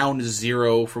to ground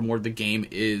zero from where the game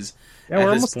is. Yeah, we're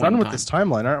almost done with this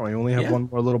timeline, aren't we? We only have one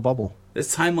more little bubble.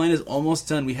 This timeline is almost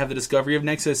done. We have the Discovery of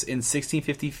Nexus in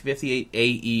 1650-58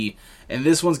 AE. And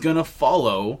this one's going to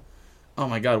follow... Oh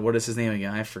my god, what is his name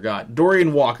again? I forgot.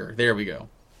 Dorian Walker. There we go.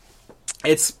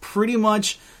 It's pretty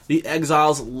much the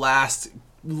Exiles' last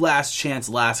chance,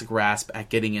 last grasp at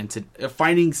getting into...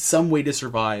 finding some way to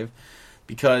survive.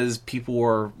 Because people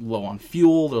are low on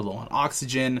fuel, they're low on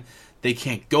oxygen, they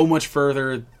can't go much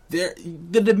further.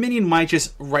 The Dominion might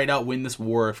just win this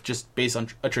war if just based on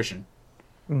attrition.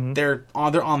 Mm-hmm. They're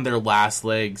on their last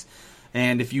legs.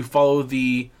 And if you follow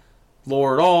the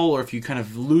lore at all, or if you kind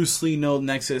of loosely know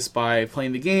Nexus by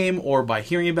playing the game or by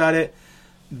hearing about it,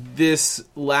 this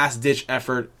last-ditch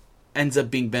effort ends up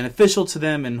being beneficial to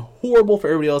them and horrible for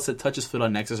everybody else that touches foot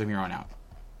on Nexus from here on out.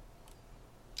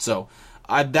 So,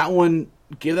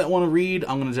 give that one a read.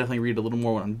 I'm going to definitely read a little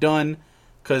more when I'm done,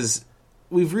 because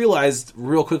we've realized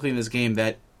real quickly in this game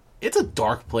that it's a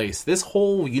dark place. This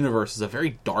whole universe is a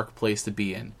very dark place to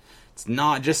be in. It's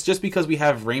not just because we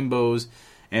have rainbows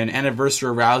and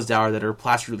Anniversary Rousdower that are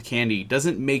plastered with candy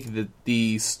doesn't make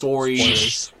the story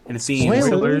and themes.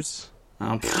 Spoilers.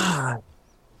 God.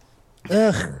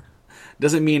 Ugh.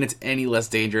 Doesn't mean it's any less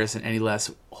dangerous and any less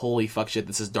holy fuck shit.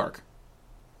 This is dark.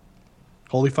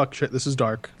 Holy fuck shit, this is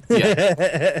dark.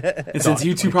 Yeah. And since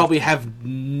you two probably have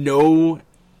no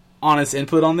honest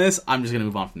input on this, I'm just going to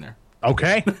move on from there.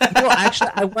 Okay. Well, actually,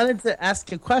 I wanted to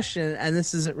ask a question, and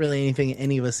this isn't really anything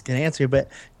any of us can answer, but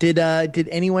did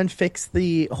anyone fix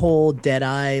the whole dead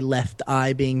eye, left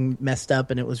eye being messed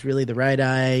up, and it was really the right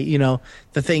eye? You know,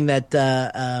 the thing that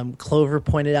Clover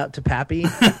pointed out to Pappy?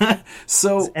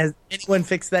 So, has anyone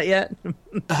fixed that yet?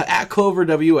 At Clover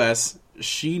WS,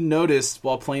 she noticed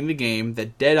while playing the game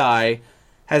that Deadeye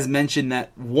has mentioned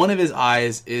that one of his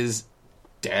eyes is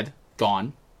dead,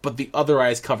 gone, but the other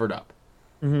eye is covered up.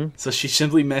 Mm-hmm. So she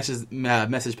simply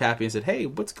messaged Pappy and said, "Hey,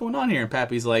 what's going on here?" And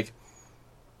Pappy's like,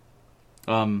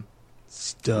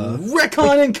 stuff.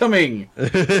 Recon incoming!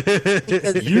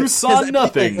 You saw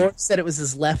nothing. Lord said it was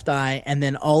his left eye, and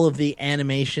then all of the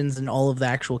animations and all of the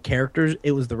actual characters,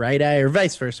 it was the right eye, or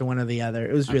vice versa, one or the other.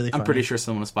 It was really funny. I'm pretty sure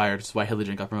someone aspired. That's why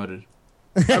Hildegen got promoted.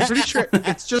 I'm pretty sure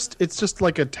it's just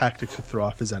like a tactic to throw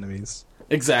off his enemies.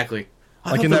 Exactly.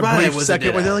 Like in that brief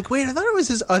second where they're like, wait, I thought it was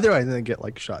his other eye, and then they get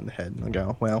like shot in the head. And I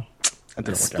go, well, that didn't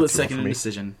work out. Split second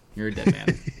indecision. You're a dead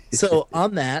man. So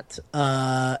on that,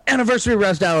 Anniversary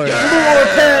Rousdower. More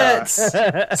pets!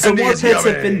 So more pets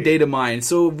have been data mined.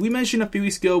 So we mentioned a few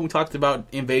weeks ago, we talked about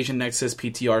Invasion Nexus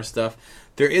PTR stuff.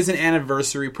 There is an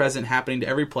anniversary present happening to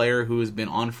every player who has been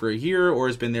on for a year or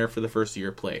has been there for the first year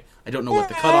of play. I don't know what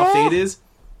the cutoff date is,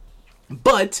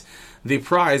 but the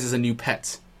prize is a new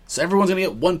pet. So everyone's going to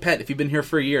get one pet if you've been here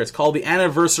for a year. It's called the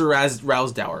Anniversary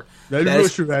Rousdower.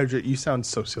 Anniversary Rousdower. You sound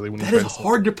so silly when you say it. That is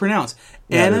hard to pronounce.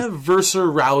 Yeah, Anniversary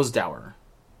Rousdower.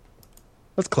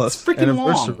 That's close. It's freaking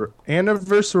long.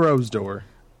 Anniversary Rousdower.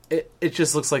 It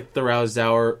just looks like the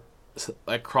Rousdower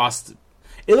crossed.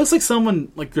 It looks like someone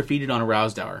graffitied on a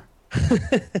Rousdower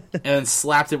and then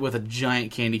slapped it with a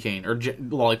giant candy cane or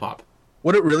lollipop.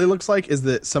 What it really looks like is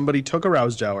that somebody took a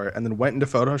Rousdower and then went into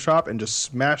Photoshop and just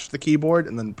smashed the keyboard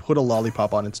and then put a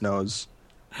lollipop on its nose.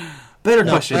 Better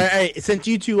question. All right, since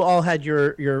you two all had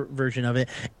your version of it,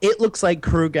 it looks like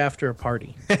Krug after a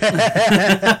party.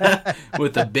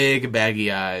 With the big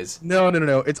baggy eyes. No.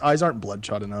 Its eyes aren't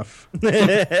bloodshot enough.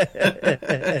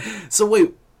 So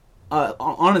wait,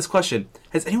 on this question,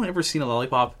 has anyone ever seen a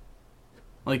lollipop?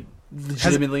 Like,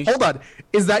 legitimately? Hold on.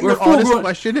 Is that your honest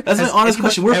question? That's my honest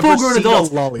question. We're full-grown adults.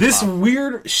 This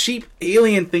weird sheep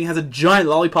alien thing has a giant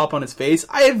lollipop on its face.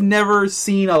 I have never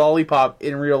seen a lollipop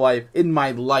in real life in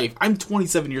my life. I'm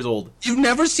 27 years old. You've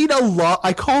never seen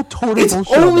I call total bullshit.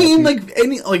 It's only in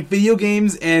any video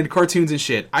games and cartoons and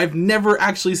shit. I've never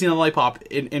actually seen a lollipop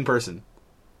in person.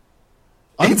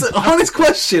 It's an honest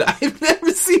question. I've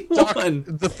never seen one.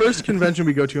 The first convention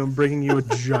we go to, I'm bringing you a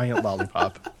giant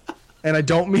lollipop. And I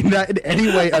don't mean that in any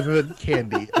way other than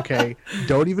candy, okay?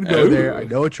 Don't even go there. I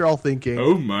know what you're all thinking.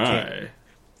 Oh, my.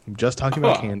 I'm just talking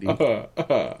about candy.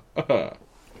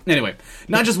 Anyway,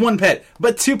 not just one pet,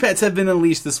 but 2 pets have been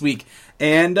unleashed this week.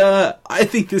 And I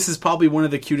think this is probably one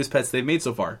of the cutest pets they've made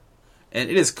so far. And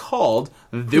it is called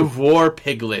the War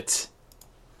Piglet.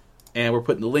 And we're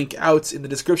putting the link out in the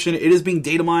description. It is being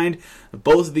data mined.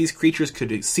 Both of these creatures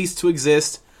could cease to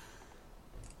exist.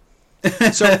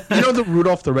 So, you know the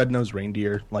Rudolph the Red-Nosed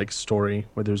Reindeer story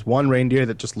where there's one reindeer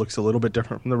that just looks a little bit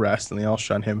different from the rest and they all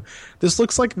shun him? This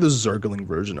looks like the Zergling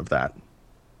version of that.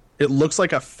 It looks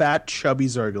like a fat, chubby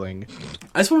Zergling.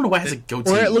 I just want to know why it has a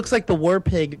goatee. Or it looks like the War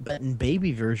Pig, but in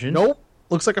baby version. Nope.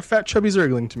 Looks like a fat, chubby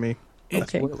Zergling to me. That's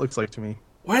Okay. what it looks like to me.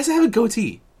 Why does it have a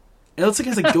goatee? It looks like it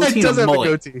has a goatee It does and a have a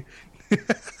mullet. goatee.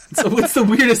 So what's the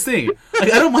weirdest thing? I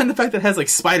don't mind the fact that it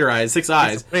has spider eyes, 6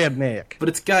 eyes, Red neck. but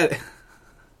it's got...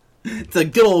 It's a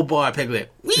good old boy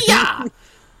piglet. Wee-yah!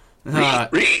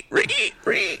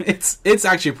 It's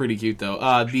actually pretty cute though.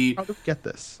 How do we get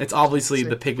this? It's obviously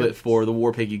the piglet for the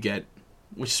war pig you get,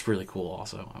 which is really cool.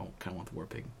 Also, I kind of want the war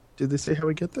pig. Did they say how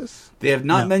we get this? They have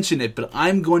not mentioned it, but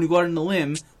I'm going to go out on a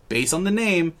limb based on the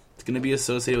name. It's going to be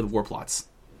associated with war plots.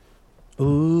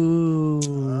 Ooh.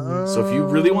 So if you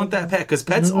really want that pet, because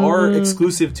pets are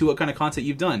exclusive to what kind of content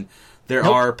you've done. There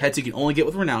are pets you can only get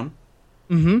with renown.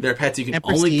 Mm-hmm. There are pets you can And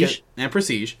only prestige. get and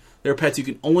prestige. There are pets you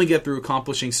can only get through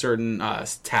accomplishing certain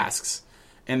tasks,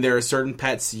 and there are certain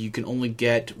pets you can only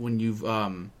get when you've. I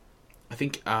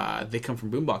think they come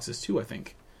from boom boxes too. I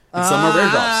think, and some are rare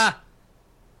drops.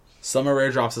 Some are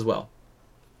rare drops as well.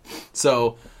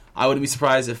 So I wouldn't be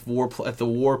surprised if the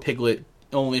war piglet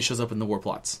only shows up in the war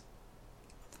plots.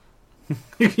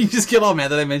 You just get all mad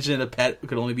that I mentioned a pet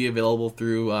could only be available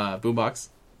through boombox.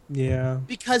 Yeah.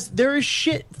 Because there is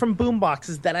shit from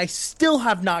boomboxes that I still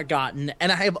have not gotten, and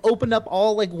I have opened up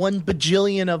all 1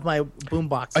 bajillion of my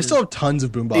boomboxes. I still have tons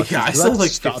of boomboxes. Yeah, I but still have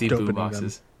I've 50 stopped opening them.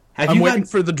 boomboxes. Have I'm you waiting got,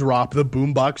 for the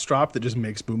boombox drop that just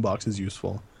makes boomboxes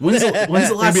useful. when's the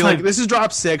last Maybe time? this is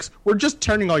drop 6. We're just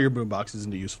turning all your boomboxes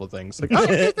into useful things.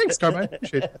 Okay, thanks, Carbine.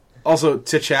 Appreciate it. Also,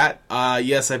 to chat,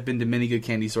 yes, I've been to many good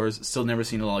candy stores. Still never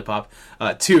seen a lollipop.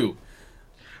 2.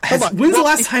 Hold on. When's the Well,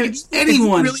 last if time you've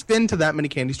anyone... really been to that many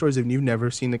candy stores and you've never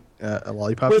seen a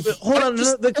lollipop? Wait, hold on.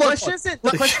 The question isn't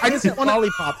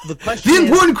lollipop. The question The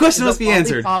important is question must be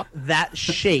answered. lollipop that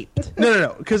shaped.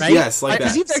 No. Because Right? Yes, like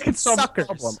that. that could solve the Suckers.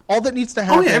 problem. All that needs to Oh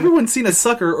happen. yeah, everyone's seen a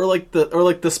sucker or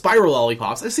the spiral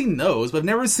lollipops. I've seen those, but I've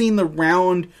never seen the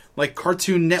round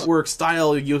Cartoon Network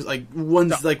style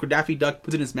ones where Daffy Duck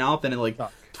puts it in his mouth and it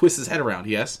twists his head around.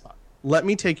 Yes. Let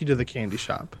me take you to the candy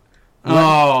shop.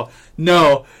 Oh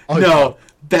no, no!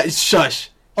 That shush.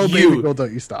 Oh, you. baby girl,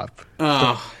 don't you stop.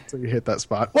 Oh. So you hit that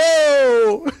spot.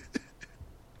 Whoa!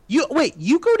 You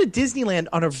go to Disneyland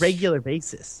on a regular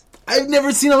basis. I've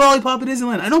never seen a lollipop at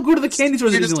Disneyland. I don't go to the candy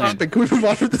stores at Disneyland. Can we move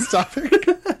on from this topic?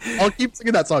 I'll keep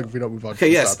singing that song if we don't move on from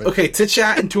Okay, this yes. topic. Okay, to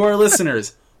chat and to our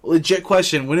listeners, legit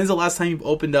question: when is the last time you've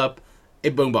opened up a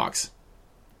boombox?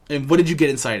 And what did you get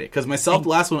inside it? Because myself, the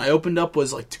last one I opened up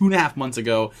was 2.5 months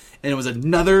ago, and it was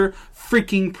another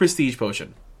freaking prestige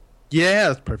potion. Yeah,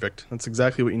 that's perfect. That's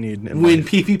exactly what you need. In When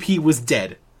life. PvP was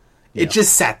dead, Yeah. it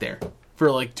just sat there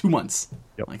for 2 months.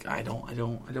 Yep. I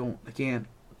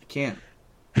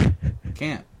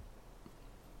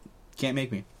can't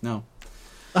make me. No.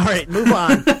 All right, move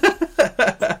on.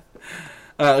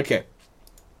 Okay.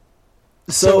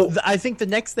 So I think the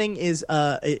next thing is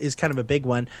kind of a big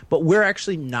one, but we're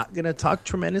actually not going to talk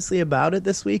tremendously about it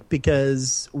this week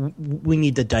because we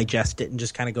need to digest it and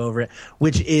just kind of go over it.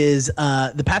 Which is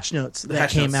the patch notes that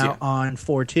came out on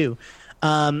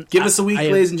 4.2. Give us a week,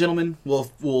 ladies and gentlemen.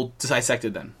 We'll dissect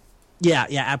it then. Yeah,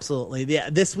 absolutely. Yeah,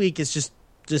 this week is just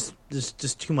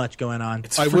too much going on.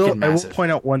 It's I freaking will massive.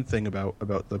 point out one thing about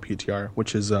the PTR,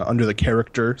 which is under the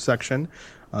character section.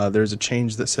 There's a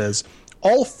change that says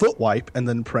all foot wipe and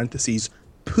then parentheses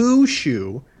poo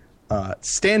shoe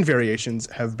stand variations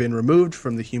have been removed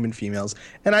from the human females,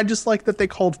 and I just like that they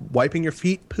called wiping your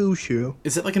feet poo shoe.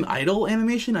 Is it like an idol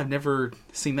animation? I've never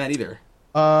seen that either.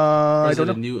 Or I is don't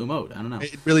it know. a new emote? I don't know.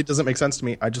 It really doesn't make sense to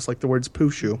me. I just like the words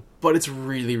poo shoe. But it's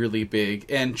really, really big.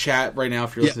 And chat right now,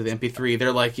 if you're listening to the MP3,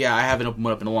 they're like, yeah, I haven't opened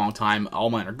one up in a long time. All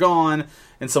mine are gone.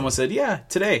 And someone said, yeah,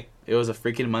 today. It was a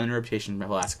freaking minor reputation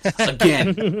blast.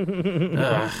 Again.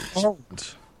 Ugh.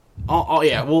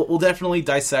 Yeah, we'll definitely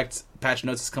dissect patch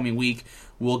notes this coming week.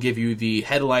 We'll give you the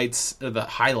headlights, the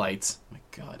highlights. Oh my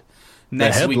God.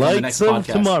 Next week on the next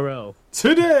podcast. Tomorrow.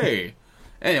 Today.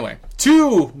 Anyway,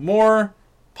 2 more,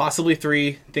 possibly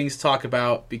 3 things to talk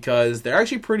about because they're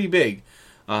actually pretty big.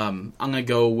 I'm going to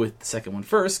go with the second one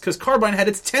first because Carbine had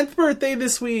its 10th birthday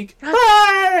this week.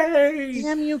 Hooray!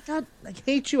 Damn you! God, I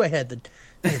hate you. I had the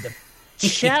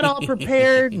chat all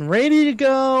prepared and ready to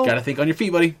go. Gotta think on your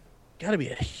feet, buddy. Gotta be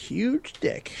a huge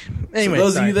dick. For Anyway,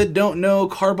 those sorry. of you that don't know,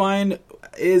 Carbine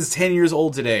is 10 years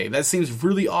old today. That seems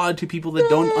really odd to people that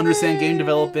don't understand game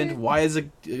development. Why is a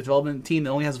development team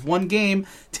that only has one game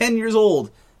 10 years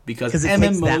old? Because it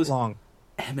takes that long.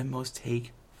 MMOs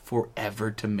take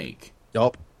forever to make.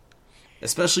 Yup.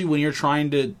 Especially when you're trying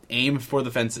to aim for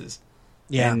the fences.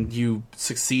 Yeah. And you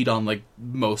succeed on, like,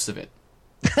 most of it.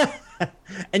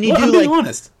 And you Well, I'm do being like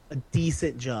honest. a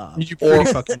decent job. You're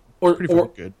pretty fucking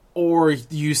good. Or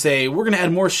you say, we're going to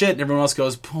add more shit, and everyone else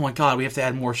goes, oh my god, we have to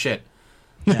add more shit.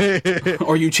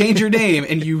 Or you change your name,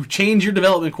 and you change your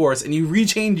development course, and you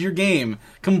rechange your game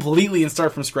completely and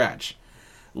start from scratch.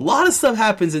 A lot of stuff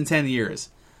happens in 10 years.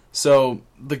 So,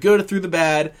 the good through the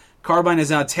bad, Carbine is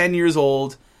now 10 years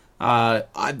old.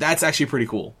 That's actually pretty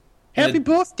cool. Happy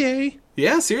birthday!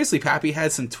 Yeah, seriously, Pappy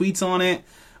had some tweets on it.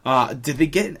 Did they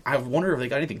get... I wonder if they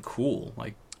got anything cool,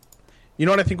 like... You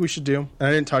know what I think we should do? And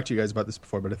I didn't talk to you guys about this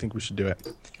before, but I think we should do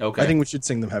it. Okay. I think we should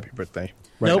sing them happy birthday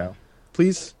right Nope. now.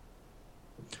 Please?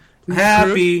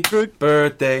 Happy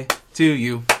birthday to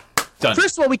you. Done.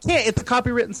 First of all, we can't. It's a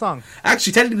copywritten song.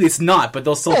 Actually, technically it's not, but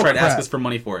they'll still try to ask crap. us for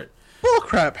money for it.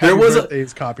 Bullcrap. There Happy was a- birthday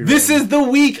is copyrighted. This is the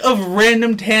week of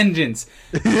random tangents.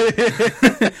 And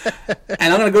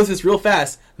I'm going to go through this real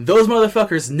fast. Those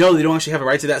motherfuckers know they don't actually have a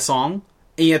right to that song,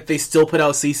 and yet they still put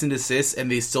out cease and desist,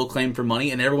 and they still claim for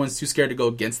money, and everyone's too scared to go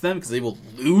against them because they will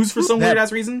lose for some them?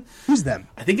 weird-ass reason. Who's them?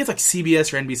 I think it's like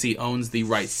CBS or NBC owns the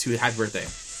rights to Happy Birthday.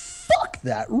 Fuck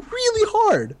that. Really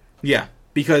hard. Yeah,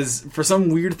 because for some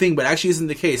weird thing, but actually isn't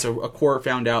the case. A court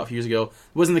found out a few years ago it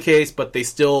wasn't the case, but they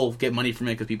still get money from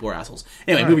it because people are assholes.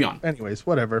 Anyway, moving on. Anyways,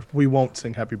 whatever. We won't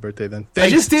sing happy birthday then. I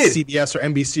just did. CBS or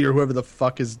NBC or whoever the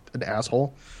fuck is an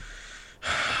asshole.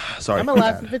 Sorry. I'm gonna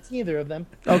laugh if it's neither of them.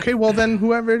 Okay, well then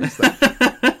whoever it is then.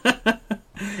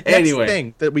 Anyway, Next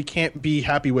thing that we can't be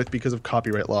happy with because of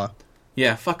copyright law.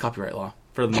 yeah, fuck copyright law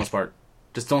for the most part.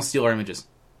 Just don't steal our images.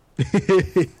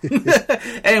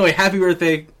 Anyway, happy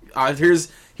birthday.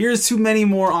 Here's too many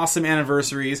more awesome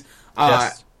anniversaries.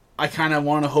 Yes. I kind of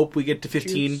want to hope we get to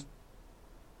 15 Cheers.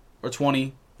 or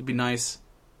 20. It'd be nice.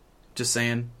 Just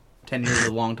saying. 10 years is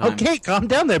a long time. Okay, calm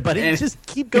down there, buddy. And- Just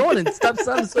keep going and stop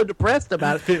sounding so depressed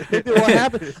about it. Maybe what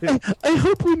happened? I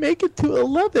hope we make it to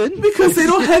 11 Because they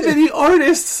don't have any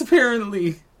artists,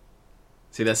 apparently.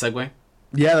 See that segue?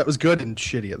 Yeah, that was good and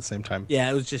shitty at the same time. Yeah,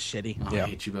 it was just shitty. Oh, Yeah. I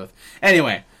hate you both.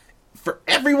 Anyway, for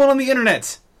everyone on the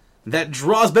internet that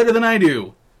draws better than I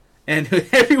do, and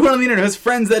everyone on the internet has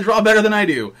friends that draw better than I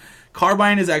do,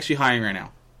 Carbine is actually hiring right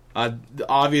now.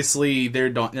 Obviously, they're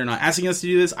not asking us to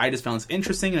do this. I just found this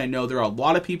interesting, and I know there are a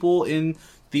lot of people in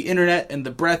the internet and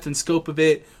the breadth and scope of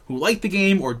it who like the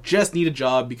game or just need a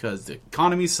job because the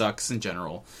economy sucks in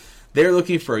general. They're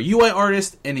looking for a UI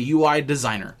artist and a UI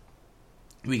designer.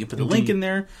 We can put the link in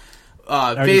there.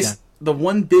 Already done. The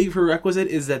one big prerequisite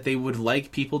is that they would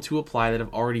like people to apply that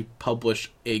have already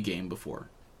published a game before.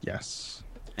 Yes.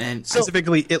 And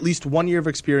Specifically, at least 1 year of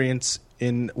experience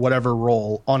in whatever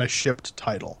role on a shipped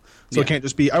title. So Yeah. it can't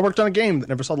just be, I worked on a game that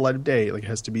never saw the light of day. Like, it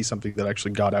has to be something that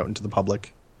actually got out into the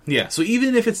public. yeah, so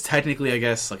even if it's technically, I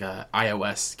guess, like a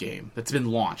iOS game that's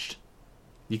been launched,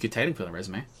 you could technically put on a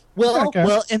resume. Well, Okay.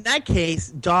 well, in that case,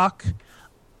 Doc.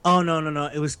 Oh no!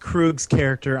 It was Krug's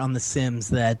character on The Sims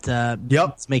that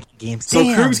was making games. So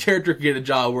Damn. Krug's character could get a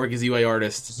job working as UI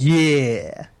artist.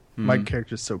 Yeah. My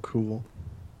character's so cool.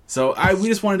 So we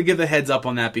just wanted to give the heads up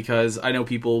on that because I know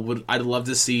people would. I'd love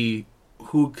to see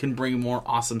who can bring more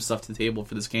awesome stuff to the table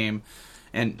for this game,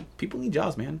 and people need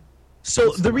jobs, man.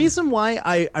 So the reason why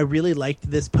I really liked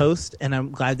this post, and I'm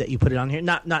glad that you put it on here,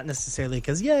 not necessarily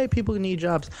because, yay, people need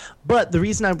jobs, but the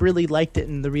reason I really liked it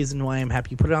and the reason why I'm happy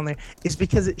you put it on there is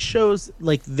because it shows,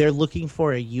 like, they're looking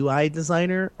for a UI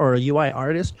designer or a UI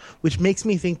artist, which makes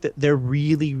me think that they're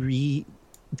really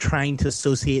trying to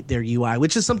associate their UI,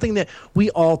 which is something that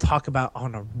we all talk about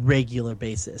on a regular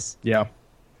basis. Yeah.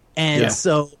 And Yeah.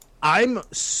 so I'm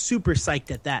super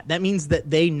psyched at that. That means that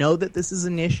they know that this is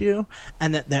an issue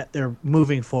and that they're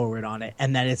moving forward on it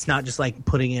and that it's not just like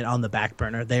putting it on the back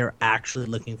burner. They are actually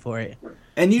looking for it.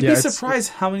 And you'd Yeah, be it's-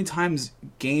 surprised how many times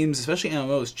games, especially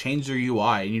MMOs, change their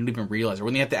UI and you don't even realize it, or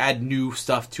when they have to add new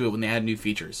stuff to it, when they add new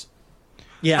features.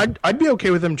 Yeah. I'd be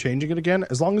okay with them changing it again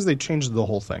as long as they change the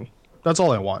whole thing. That's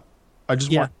all I want. I just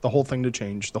Yeah. want the whole thing to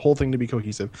change, the whole thing to be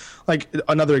cohesive. Like,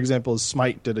 another example is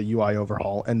Smite did a UI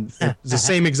overhaul, and it's the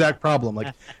same exact problem.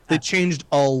 Like, they changed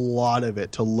a lot of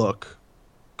it to look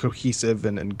cohesive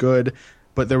and good,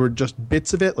 but there were just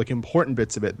bits of it, like important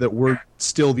bits of it, that were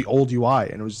still the old UI,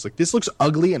 and it was just like, this looks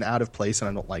ugly and out of place, and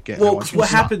I don't like it. and I Well, want 'cause you what to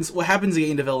stop. happens in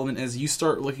game development is you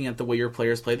start looking at the way your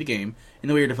players play the game and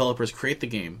the way your developers create the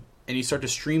game, and you start to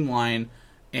streamline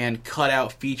and cut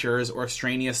out features or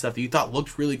extraneous stuff that you thought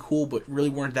looked really cool but really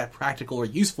weren't that practical or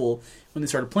useful when they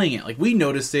started playing it. Like, we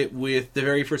noticed it with the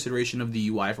very first iteration of the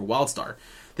UI for WildStar.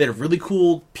 They had a really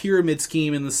cool pyramid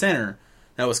scheme in the center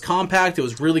that was compact, it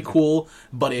was really cool,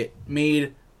 but it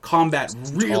made combat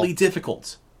really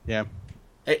difficult. Yeah.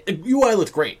 UI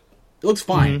looked great. It looks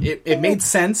fine. It made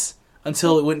sense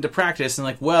until it went into practice, and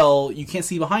like, well, you can't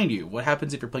see behind you. What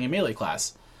happens if you're playing a melee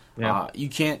class? Yeah. You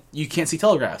can't see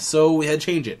telegraphs, so we had to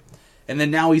change it. And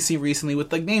then now we see recently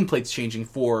with like nameplates changing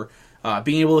for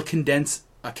being able to condense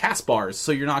cast bars,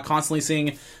 so you're not constantly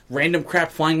seeing random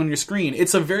crap flying on your screen.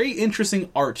 It's a very interesting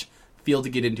art field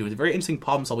to get into. It's a very interesting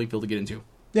problem-solving field to get into.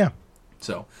 Yeah.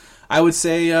 So, I would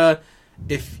say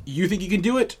if you think you can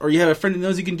do it, or you have a friend that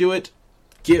knows you can do it,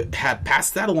 pass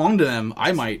that along to them.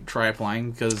 I might try applying,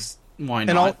 because why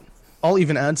not? And I'll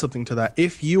even add something to that.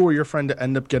 If you or your friend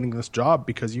end up getting this job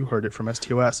because you heard it from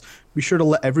STOS, be sure to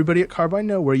let everybody at Carbine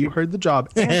know where you heard the job.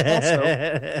 And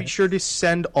also, be sure to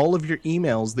send all of your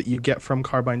emails that you get from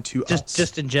Carbine to us.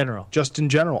 Just in general. Just in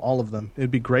general, all of them.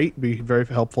 It'd be great. It'd be very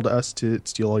helpful to us to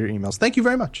steal all your emails. Thank you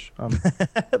very much.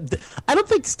 I don't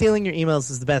think stealing your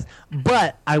emails is the best,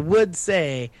 but I would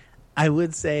say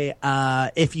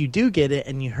if you do get it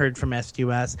and you heard from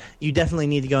STS, you definitely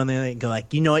need to go in there and go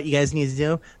like, you know what you guys need to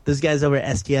do? Those guys over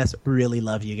at STS really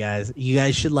love you guys. You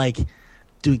guys should like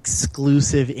do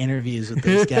exclusive interviews with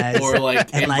those guys. Or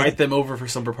like invite them over for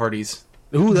slumber parties.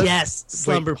 Ooh, yes,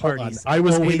 slumber parties. I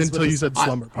was Always waiting until you said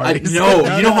slumber I parties.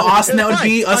 know. You know how awesome that would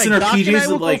be? Us in our Doc and I PJs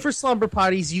will with like... go for slumber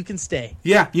parties. You can stay.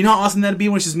 Yeah, you know how awesome that'd be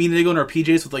when it's just me and Nigo in our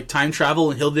PJs with like time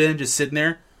travel and Hilden just sitting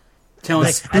there telling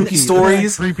Like, spooky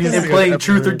stories and playing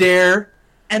Truth or Dare.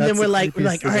 And then That's we're the like,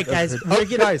 creepiest all right, thing I've guys, ever we're heard.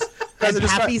 gonna. Guys, I And just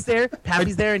got- Pappy's there.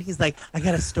 Pappy's there, and he's like, I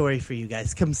got a story for you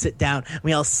guys. Come sit down.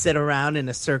 We all sit around in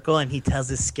a circle, and he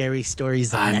tells us scary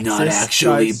stories. Of I'm Nexus. not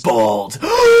actually Guys. bald.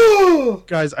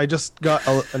 Guys, I just got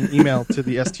an email to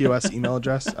the STOS email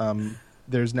address.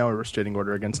 There's now a restraining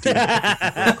order against you.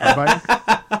 Carbine.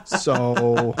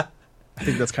 So I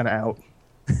think that's kind of out.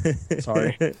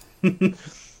 Sorry.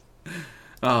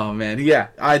 Oh man, yeah,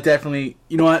 I definitely.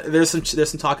 You know what? There's some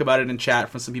talk about it in chat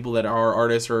from some people that are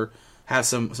artists or have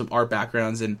some art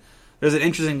backgrounds, and there's an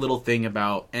interesting little thing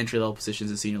about entry level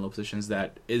positions and senior level positions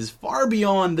that is far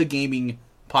beyond the gaming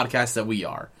podcast that we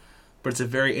are. But it's a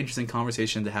very interesting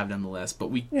conversation to have nonetheless. But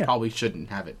we probably shouldn't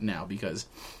have it now, because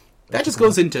that just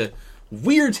goes into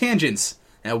weird tangents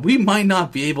that we might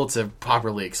not be able to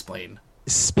properly explain.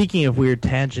 Speaking of weird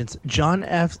tangents, John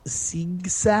F.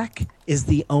 Siegsack is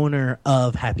the owner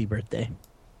of Happy Birthday.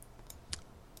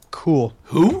 Cool.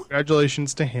 Who?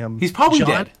 Congratulations to him. He's probably John?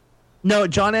 dead. No,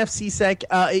 John F. Siegsack,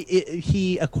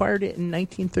 he acquired it in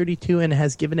 1932 and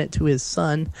has given it to his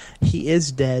son. He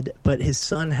is dead, but his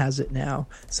son has it now.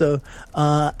 So,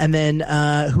 and then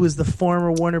who is the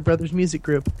former Warner Brothers Music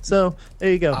Group? So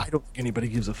there you go. I don't think anybody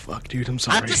gives a fuck, dude. I'm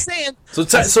sorry. I'm just saying. So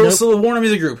the Warner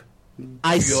Music Group.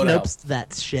 I Figure it out. snopes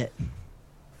that shit.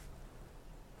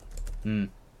 And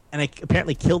I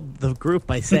apparently killed the group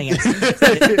by saying it.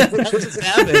 That just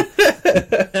happened.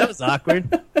 That was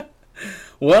awkward.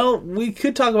 Well, we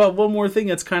could talk about one more thing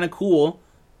that's kind of cool,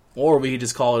 or we could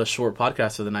just call it a short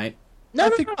podcast for the night. No, I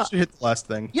no, think no. we should hit the last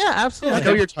thing. Yeah, absolutely. I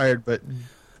know you're tired, but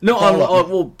No, Follow up.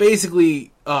 well,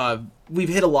 basically, we've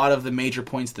hit a lot of the major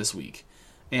points this week,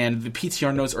 and the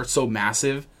PTR notes are so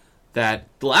massive that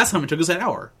the last time it took us an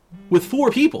hour with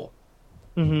 4 people.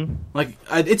 Mm-hmm. Like,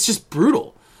 it's just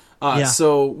brutal. Yeah.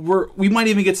 So we might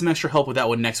even get some extra help with that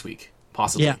one next week,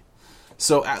 possibly. Yeah.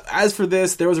 So as for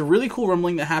this, there was a really cool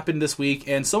rumbling that happened this week,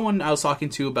 and someone I was talking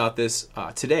to about this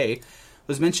today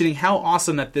was mentioning how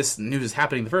awesome that this news is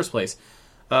happening in the first place.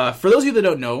 For those of you that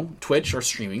don't know, Twitch or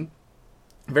streaming,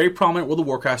 a very prominent World of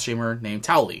Warcraft streamer named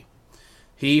Towley.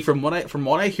 He, from what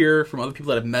I hear from other people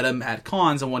that have met him at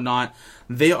cons and whatnot,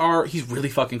 he's really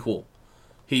fucking cool.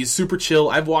 He's super chill.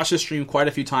 I've watched his stream quite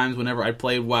a few times whenever I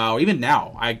played WoW. Even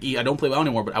now, I don't play WoW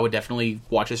anymore, but I would definitely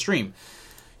watch his stream.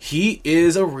 He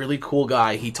is a really cool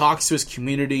guy. He talks to his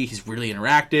community. He's really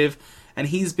interactive. And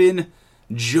he's been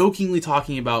jokingly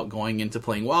talking about going into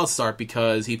playing WildStar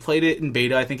because he played it in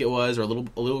beta, I think it was, or a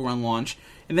little run launch,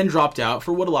 and then dropped out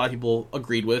for what a lot of people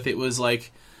agreed with. It was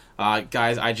like,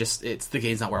 guys, the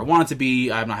game's not where I want it to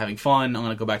be. I'm not having fun. I'm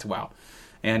going to go back to WoW.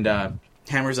 And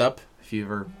Hammers Up, if you've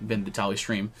ever been to Tally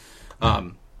stream,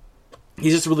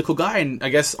 he's just a really cool guy. And I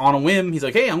guess on a whim, he's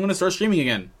like, hey, I'm going to start streaming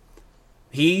again.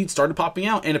 He started popping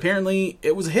out, and apparently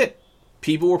it was a hit.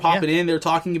 People were popping in, they were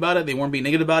talking about it, they weren't being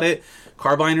negative about it.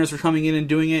 Carbiners were coming in and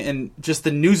doing it, and just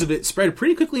the news of it spread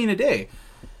pretty quickly in a day.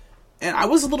 And I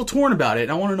was a little torn about it,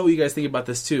 and I want to know what you guys think about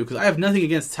this too, because I have nothing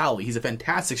against Tally. He's a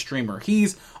fantastic streamer.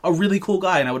 He's a really cool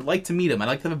guy, and I would like to meet him. I'd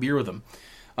like to have a beer with him.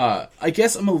 I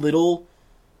guess I'm a little...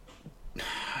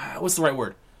 what's the right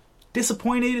word?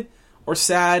 Disappointed or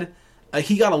sad.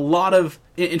 He got a lot of...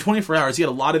 In 24 hours, he had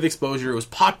a lot of exposure. It was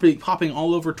popping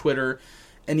all over Twitter.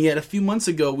 And yet, a few months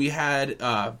ago, we had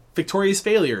Victorious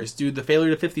Failures do the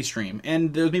Failure to 50 stream.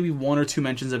 And there was maybe 1 or 2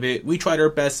 mentions of it. We tried our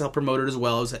best to help promote it as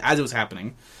well as it was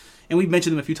happening. And we've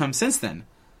mentioned them a few times since then.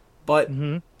 But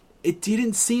it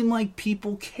didn't seem like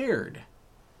people cared.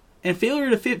 And Failure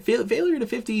to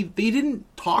 50, they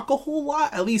didn't talk a whole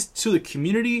lot, at least to the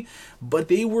community. But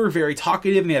they were very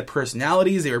talkative, and they had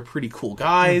personalities. They were pretty cool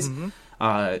guys.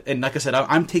 And like I said,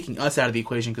 I'm taking us out of the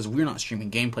equation because we're not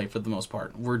streaming gameplay for the most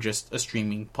part. We're just a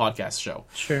streaming podcast show.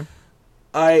 Sure.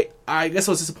 I guess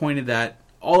I was disappointed that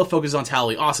all the focus is on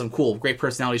Tally. Awesome, cool, great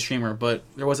personality streamer, but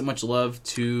there wasn't much love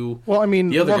to the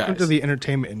other welcome guys. to the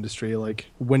entertainment industry. Like,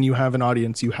 when you have an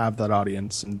audience, you have that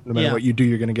audience. And no matter what you do,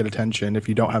 you're going to get attention. If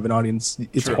you don't have an audience,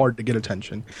 it's hard to get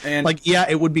attention. And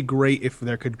it would be great if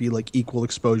there could be, like, equal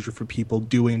exposure for people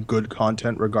doing good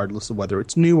content, regardless of whether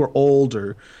it's new or old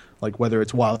or... like whether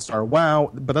it's WildStar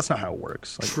WoW, but that's not how it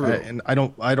works. Like, True.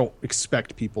 I don't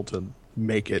expect people to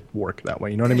make it work that way.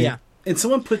 You know what I mean? Yeah. And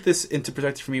someone put this into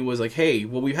perspective for me was like, hey,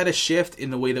 well, we've had a shift in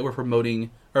the way that we're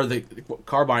promoting, or the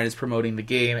Carbine is promoting the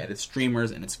game and its streamers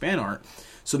and its fan art.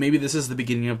 So maybe this is the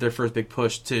beginning of their first big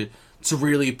push to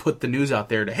really put the news out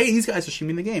there to, hey, these guys are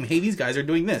streaming the game. Hey, these guys are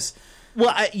doing this.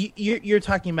 Well, you're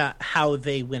talking about how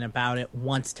they went about it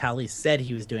once Tally said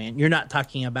he was doing it. You're not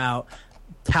talking about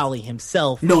Tally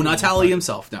himself. No, not Tally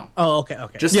himself, no. Oh, okay.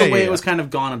 Just the way it was kind of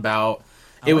gone about.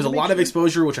 It was a lot of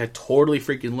exposure, which I totally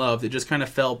freaking loved. It just kind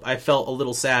of I felt a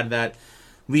little sad that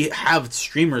we have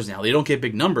streamers now. They don't get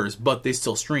big numbers, but they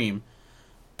still stream.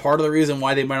 Part of the reason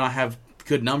why they might not have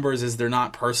good numbers is they're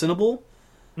not personable.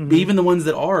 But even the ones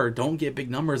that don't get big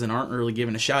numbers and aren't really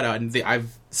given a shout out. And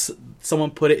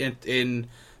someone put it in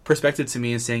perspective to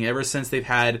me and saying ever since they've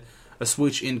had a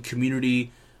switch in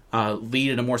community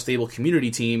lead and a more stable community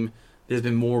team, there's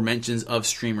been more mentions of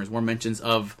streamers, more mentions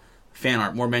of fan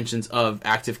art, more mentions of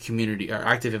active community or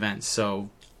active events. So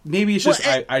maybe it's just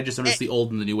I just noticed the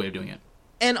old and the new way of doing it.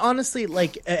 And honestly,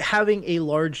 like having a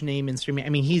large name in streaming, I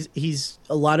mean, he's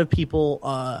a lot of people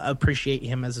appreciate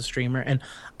him as a streamer, and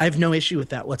I have no issue with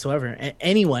that whatsoever.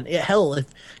 Anyone, hell, if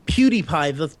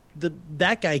PewDiePie,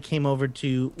 that guy came over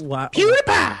to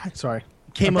PewDiePie. Sorry.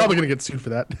 I'm probably going to get sued for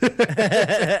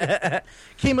that.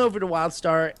 Came over to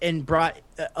WildStar and brought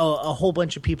a whole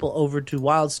bunch of people over to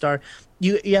WildStar.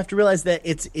 You have to realize that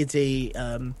it's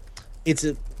a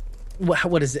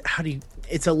what is it?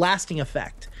 It's a lasting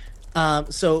effect.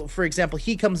 So, for example,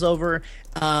 he comes over,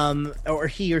 or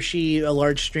he or she, a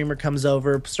large streamer, comes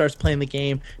over, starts playing the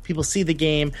game. People see the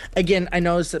game. Again, I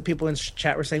noticed that people in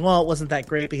chat were saying, well, it wasn't that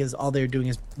great because all they're doing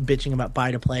is bitching about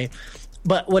buy to play.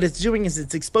 But what it's doing is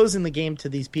it's exposing the game to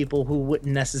these people who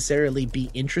wouldn't necessarily be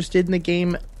interested in the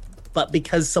game, but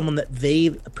because someone that they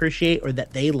appreciate or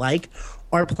that they like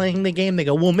are playing the game, they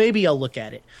go, well, maybe I'll look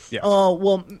at it. Yeah. Oh,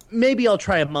 well, maybe I'll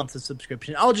try a month of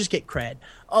subscription. I'll just get cred.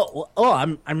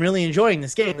 I'm really enjoying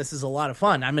this game. This is a lot of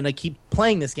fun. I'm going to keep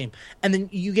playing this game. And then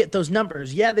you get those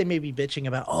numbers. Yeah, they may be bitching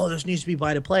about, this needs to be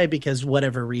buy to play because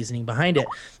whatever reasoning behind it.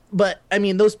 But, I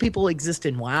mean, those people exist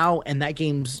in WoW, and that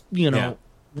game's,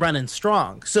 running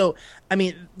strong. So, I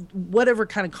mean, whatever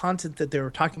kind of content that they were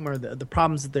talking about, the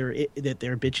problems that they're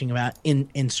bitching about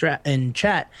in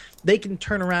chat, they can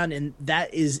turn around, and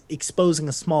that is exposing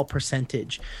a small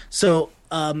percentage. So,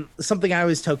 something I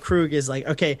always tell Krug is like,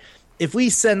 okay, if we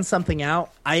send something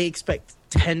out, I expect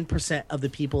 10% of the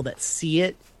people that see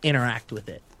it interact with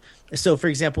it. So, for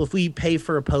example, if we pay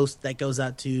for a post that goes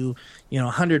out to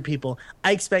 100 people,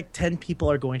 I expect 10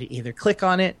 people are going to either click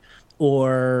on it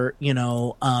or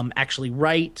actually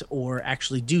write or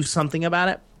actually do something about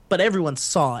it, but everyone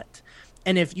saw it.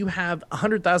 And if you have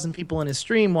 100,000 people in a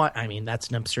stream, that's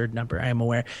an absurd number, I am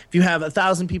aware. If you have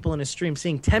 1,000 people in a stream,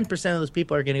 seeing 10% of those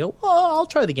people are going to go, I'll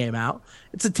try the game out.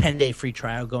 It's a 10-day free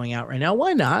trial going out right now.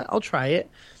 Why not? I'll try it.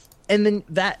 And then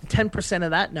that 10%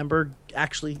 of that number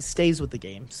actually stays with the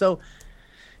game. So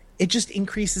it just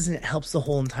increases and it helps the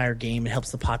whole entire game. It helps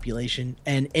the population,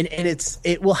 and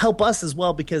it will help us as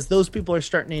well because those people are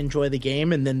starting to enjoy the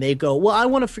game, and then they go, well, I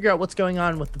want to figure out what's going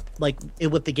on with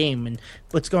the game and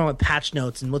what's going on with patch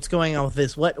notes and what's going on with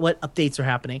this, what updates are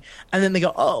happening, and then they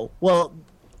go, oh, well,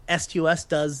 STOS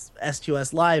does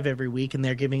STOS Live every week, and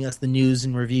they're giving us the news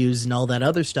and reviews and all that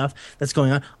other stuff that's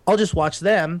going on. I'll just watch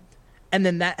them. And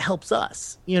then that helps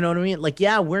us. You know what I mean? Like,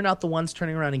 yeah, we're not the ones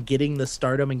turning around and getting the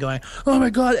stardom and going, oh my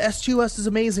God, S2S is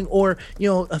amazing. Or,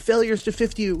 a Failures to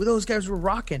 50, those guys were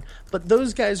rocking. But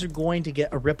those guys are going to get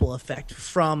a ripple effect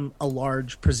from a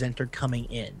large presenter coming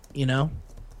in,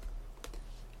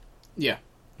 Yeah.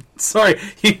 Sorry,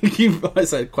 you've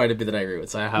said quite a bit that I agree with,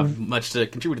 so I have much to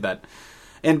contribute to that.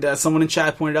 And someone in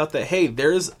chat pointed out that, hey,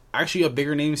 there's actually a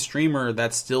bigger name streamer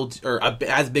that's still, or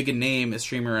as big a name a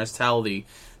streamer as Tally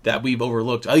that we've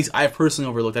overlooked. At least I've personally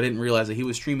overlooked. I didn't realize that he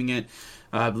was streaming it.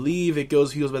 I believe he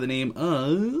goes by the name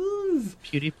of...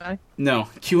 PewDiePie? No,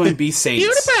 QNB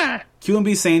Saints. PewDiePie!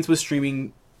 QNB Saints was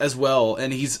streaming as well,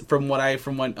 and he's, from what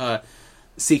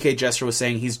CK Jester was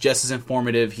saying, he's just as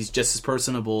informative, he's just as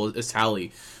personable as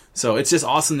Tally. So it's just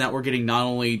awesome that we're getting not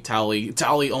only Tally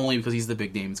only because he's the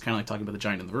big name. It's kind of like talking about the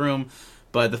giant in the room,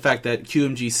 but the fact that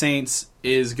QMG Saints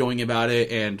is going about it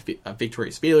and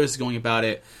Victorious Failures is going about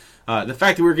it. The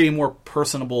fact that we're getting more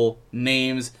personable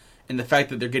names and the fact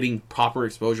that they're getting proper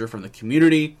exposure from the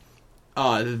community,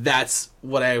 that's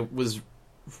what I'm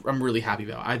really happy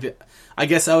about. I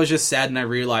guess I was just sad and I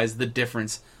realized the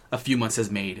difference a few months has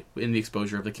made in the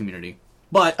exposure of the community.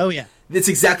 But oh yeah, it's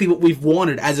exactly what we've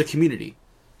wanted as a community.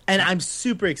 And I'm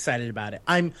super excited about it.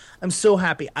 I'm so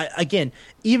happy.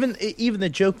 Even the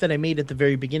joke that I made at the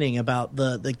very beginning about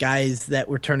the guys that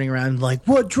were turning around like,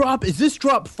 what drop is this?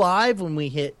 Drop 5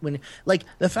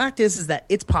 the fact is that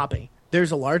it's popping.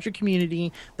 There's a larger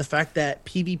community. The fact that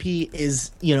PvP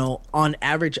is on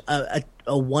average a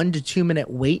 1 to 2 minute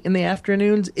wait in the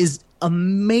afternoons is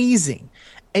amazing.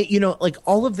 And,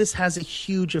 all of this has a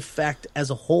huge effect as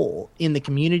a whole in the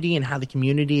community and how the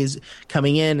community is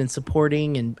coming in and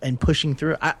supporting and pushing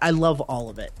through. I love all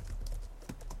of it.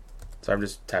 So I'm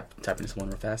just tapping this one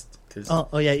real fast.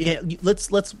 Oh yeah. Let's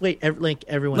wait.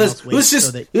 Everyone else wait.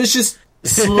 Let's just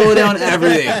slow down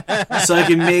everything so I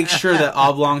can make sure that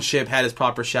Oblong Ship had his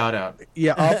proper shout out.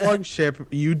 Yeah, Oblong Ship,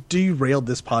 you derailed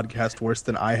this podcast worse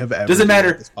than I have ever. Doesn't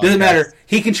matter.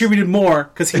 He contributed more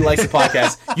because he likes the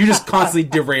podcast. You just constantly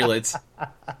derail it.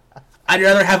 I'd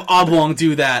rather have Oblong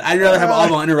do that. I'd rather have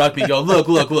Oblong interrupt me and go, look.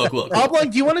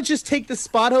 Oblong, do you want to just take the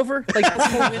spot over? Like this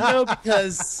whole window?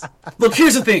 Because... Look,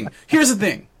 here's the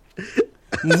thing.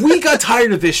 We got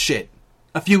tired of this shit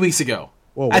a few weeks ago.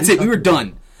 Whoa, that's it. We were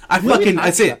done.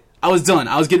 That's it. I was done.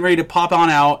 I was getting ready to pop on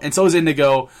out, and so was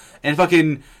Indigo, and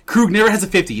fucking Krug never has a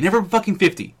 50. Never fucking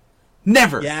 50.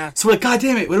 Never. Yeah. So we're like, God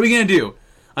damn it, what are we gonna do?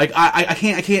 Like, I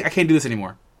can't do this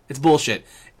anymore. It's bullshit.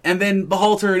 And then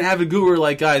Behalter and Avid Goo were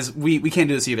like, guys, we can't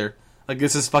do this either. Like,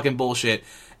 this is fucking bullshit.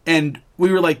 And we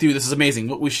were like, dude, this is amazing.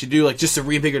 What we should do, like, just to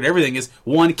reinvigorate everything is,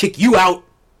 1, kick you out.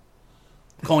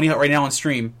 I'm calling you out right now on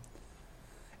stream.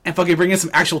 And fucking bring in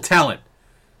some actual talent.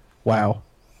 Wow.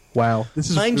 This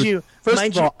is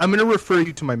First of all, I'm going to refer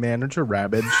you to my manager,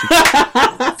 Rabid.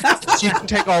 She can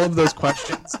take all of those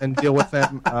questions and deal with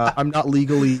them. I'm not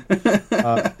legally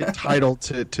entitled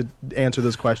to answer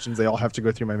those questions. They all have to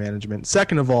go through my management.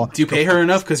 Second of all... Do you pay her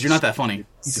enough? Because you're not that funny.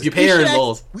 You pay her in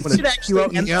bowls. I'm going to kick you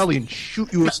out in the alley and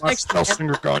shoot you with my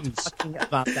Spellslinger guns.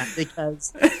 About that,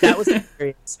 because that was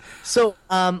hilarious. So,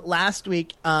 last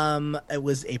week, it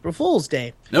was April Fool's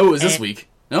Day. No, it was this week.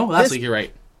 No, last week, you're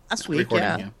right. Last week,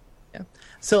 yeah.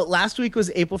 So last week was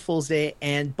April Fool's Day,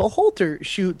 and Behalter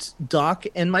shoots Doc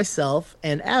and myself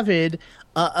and Avid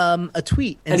a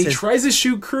tweet, and he tries to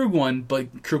shoot Krug one,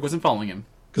 but Krug wasn't following him.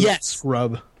 Yes,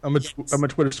 scrub. I'm a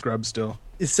Twitter scrub still.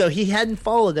 So he hadn't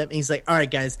followed him, and he's like, "All right,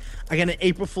 guys, I got an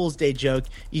April Fool's Day joke.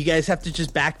 You guys have to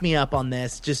just back me up on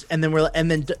this." And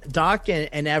then Doc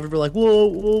and Avid were like,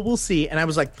 "We'll see." And I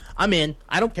was like, "I'm in.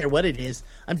 I don't care what it is.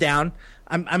 I'm down.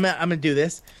 I'm gonna do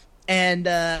this."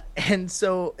 And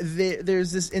so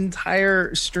there's this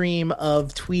entire stream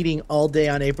of tweeting all day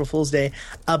on April Fool's Day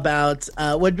about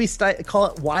what we call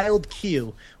it Wild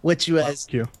Q, which was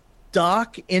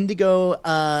Doc, Indigo,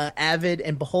 Avid,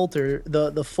 and Behalter.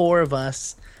 The 4 of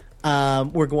us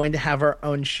were going to have our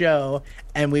own show,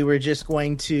 and we were just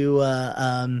going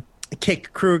to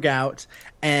kick Krug out,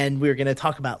 and we were going to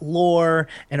talk about lore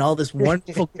and all this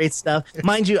wonderful, great stuff.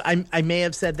 Mind you, I may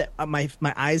have said that my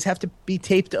eyes have to be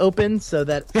taped open so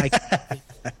that I can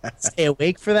stay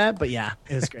awake for that. But yeah,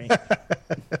 it was great.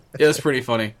 It was pretty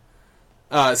funny.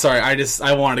 Sorry,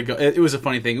 I wanted to go. It was a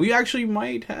funny thing. We actually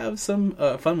might have some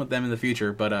fun with them in the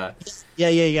future, but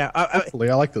yeah. Hopefully,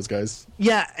 I like those guys.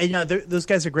 Yeah, I know those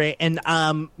guys are great. And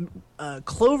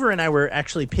Clover and I were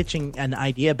actually pitching an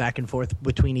idea back and forth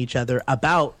between each other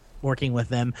about working with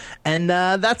them, and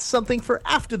that's something for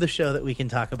after the show that we can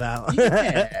talk about.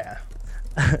 Yeah.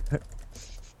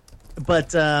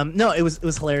 But no, it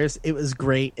was hilarious. It was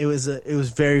great. It was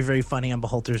very, very funny on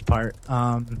Behalter's part.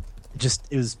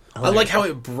 it was. I hilarious. like how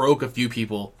it broke a few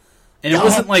people, and it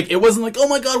wasn't like oh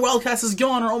my god, Wildcast is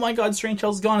gone, or oh my god, Strange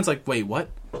Tales is gone. It's like, wait, what?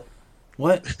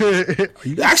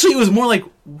 Actually, it was more like,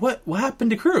 what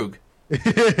happened to Krug?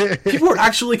 People were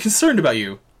actually concerned about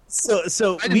you.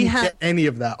 So I didn't get any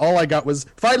of that. All I got was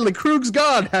finally Krug's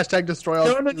gone. # destroy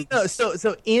all. No. So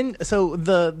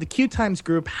the Q Times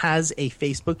group has a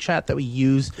Facebook chat that we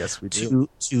use. Yes, we do.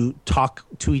 To talk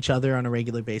to each other on a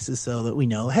regular basis, so that we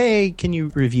know, hey, can you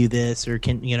review this, or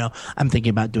I'm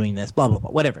thinking about doing this, blah blah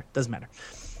blah, whatever, doesn't matter.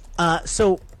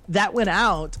 So that went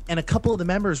out, and a couple of the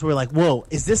members were like, "Whoa,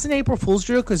 is this an April Fool's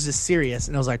joke, or is this serious?"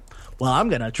 And I was like, "Well, I'm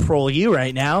gonna troll you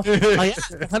right now." Like,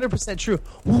 100% true.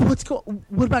 Well,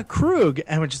 what about Krug?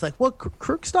 And we're just like, "Well,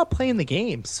 Krug stopped playing the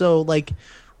game." So like,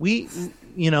 our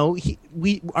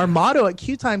motto at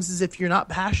Q Times is, if you're not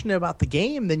passionate about the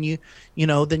game, then you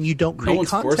don't create no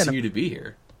one's content. forcing you to be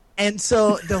here. And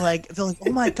so they're like, oh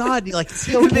my god, like, is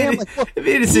he okay? I'm like, well,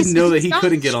 they just didn't know that he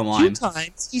couldn't get online.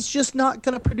 Times, he's just not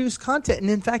going to produce content,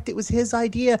 and in fact, it was his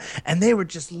idea, and they were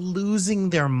just losing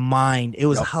their mind. It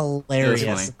was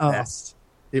hilarious.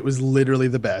 It was literally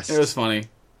the best. It was funny.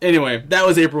 Anyway, that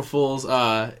was April Fool's.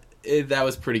 That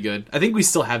was pretty good. I think we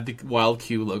still have the Wild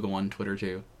Q logo on Twitter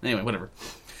too. Anyway, whatever.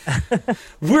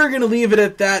 We're gonna leave it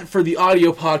at that for the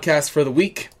audio podcast for the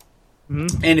week.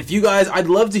 Mm-hmm. And if you guys, I'd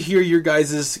love to hear your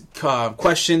guys'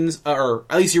 questions, or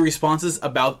at least your responses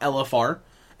about LFR,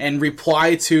 and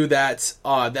reply to that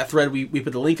thread we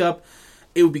put the link up.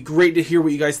 It would be great to hear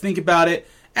what you guys think about it.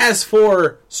 As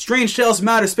for Strange Tales from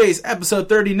Outer Space, episode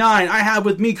 39, I have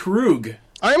with me Krug.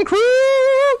 I am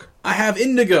Krug! I have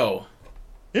Indigo.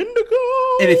 And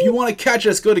if you want to catch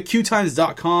us, go to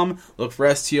qtimes.com, look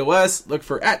for STOS, look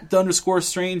for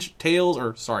 @_strange tales,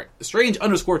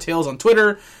 strange_tales on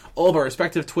Twitter, all of our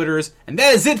respective Twitters, and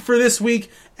that is it for this week.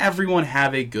 Everyone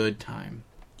have a good time.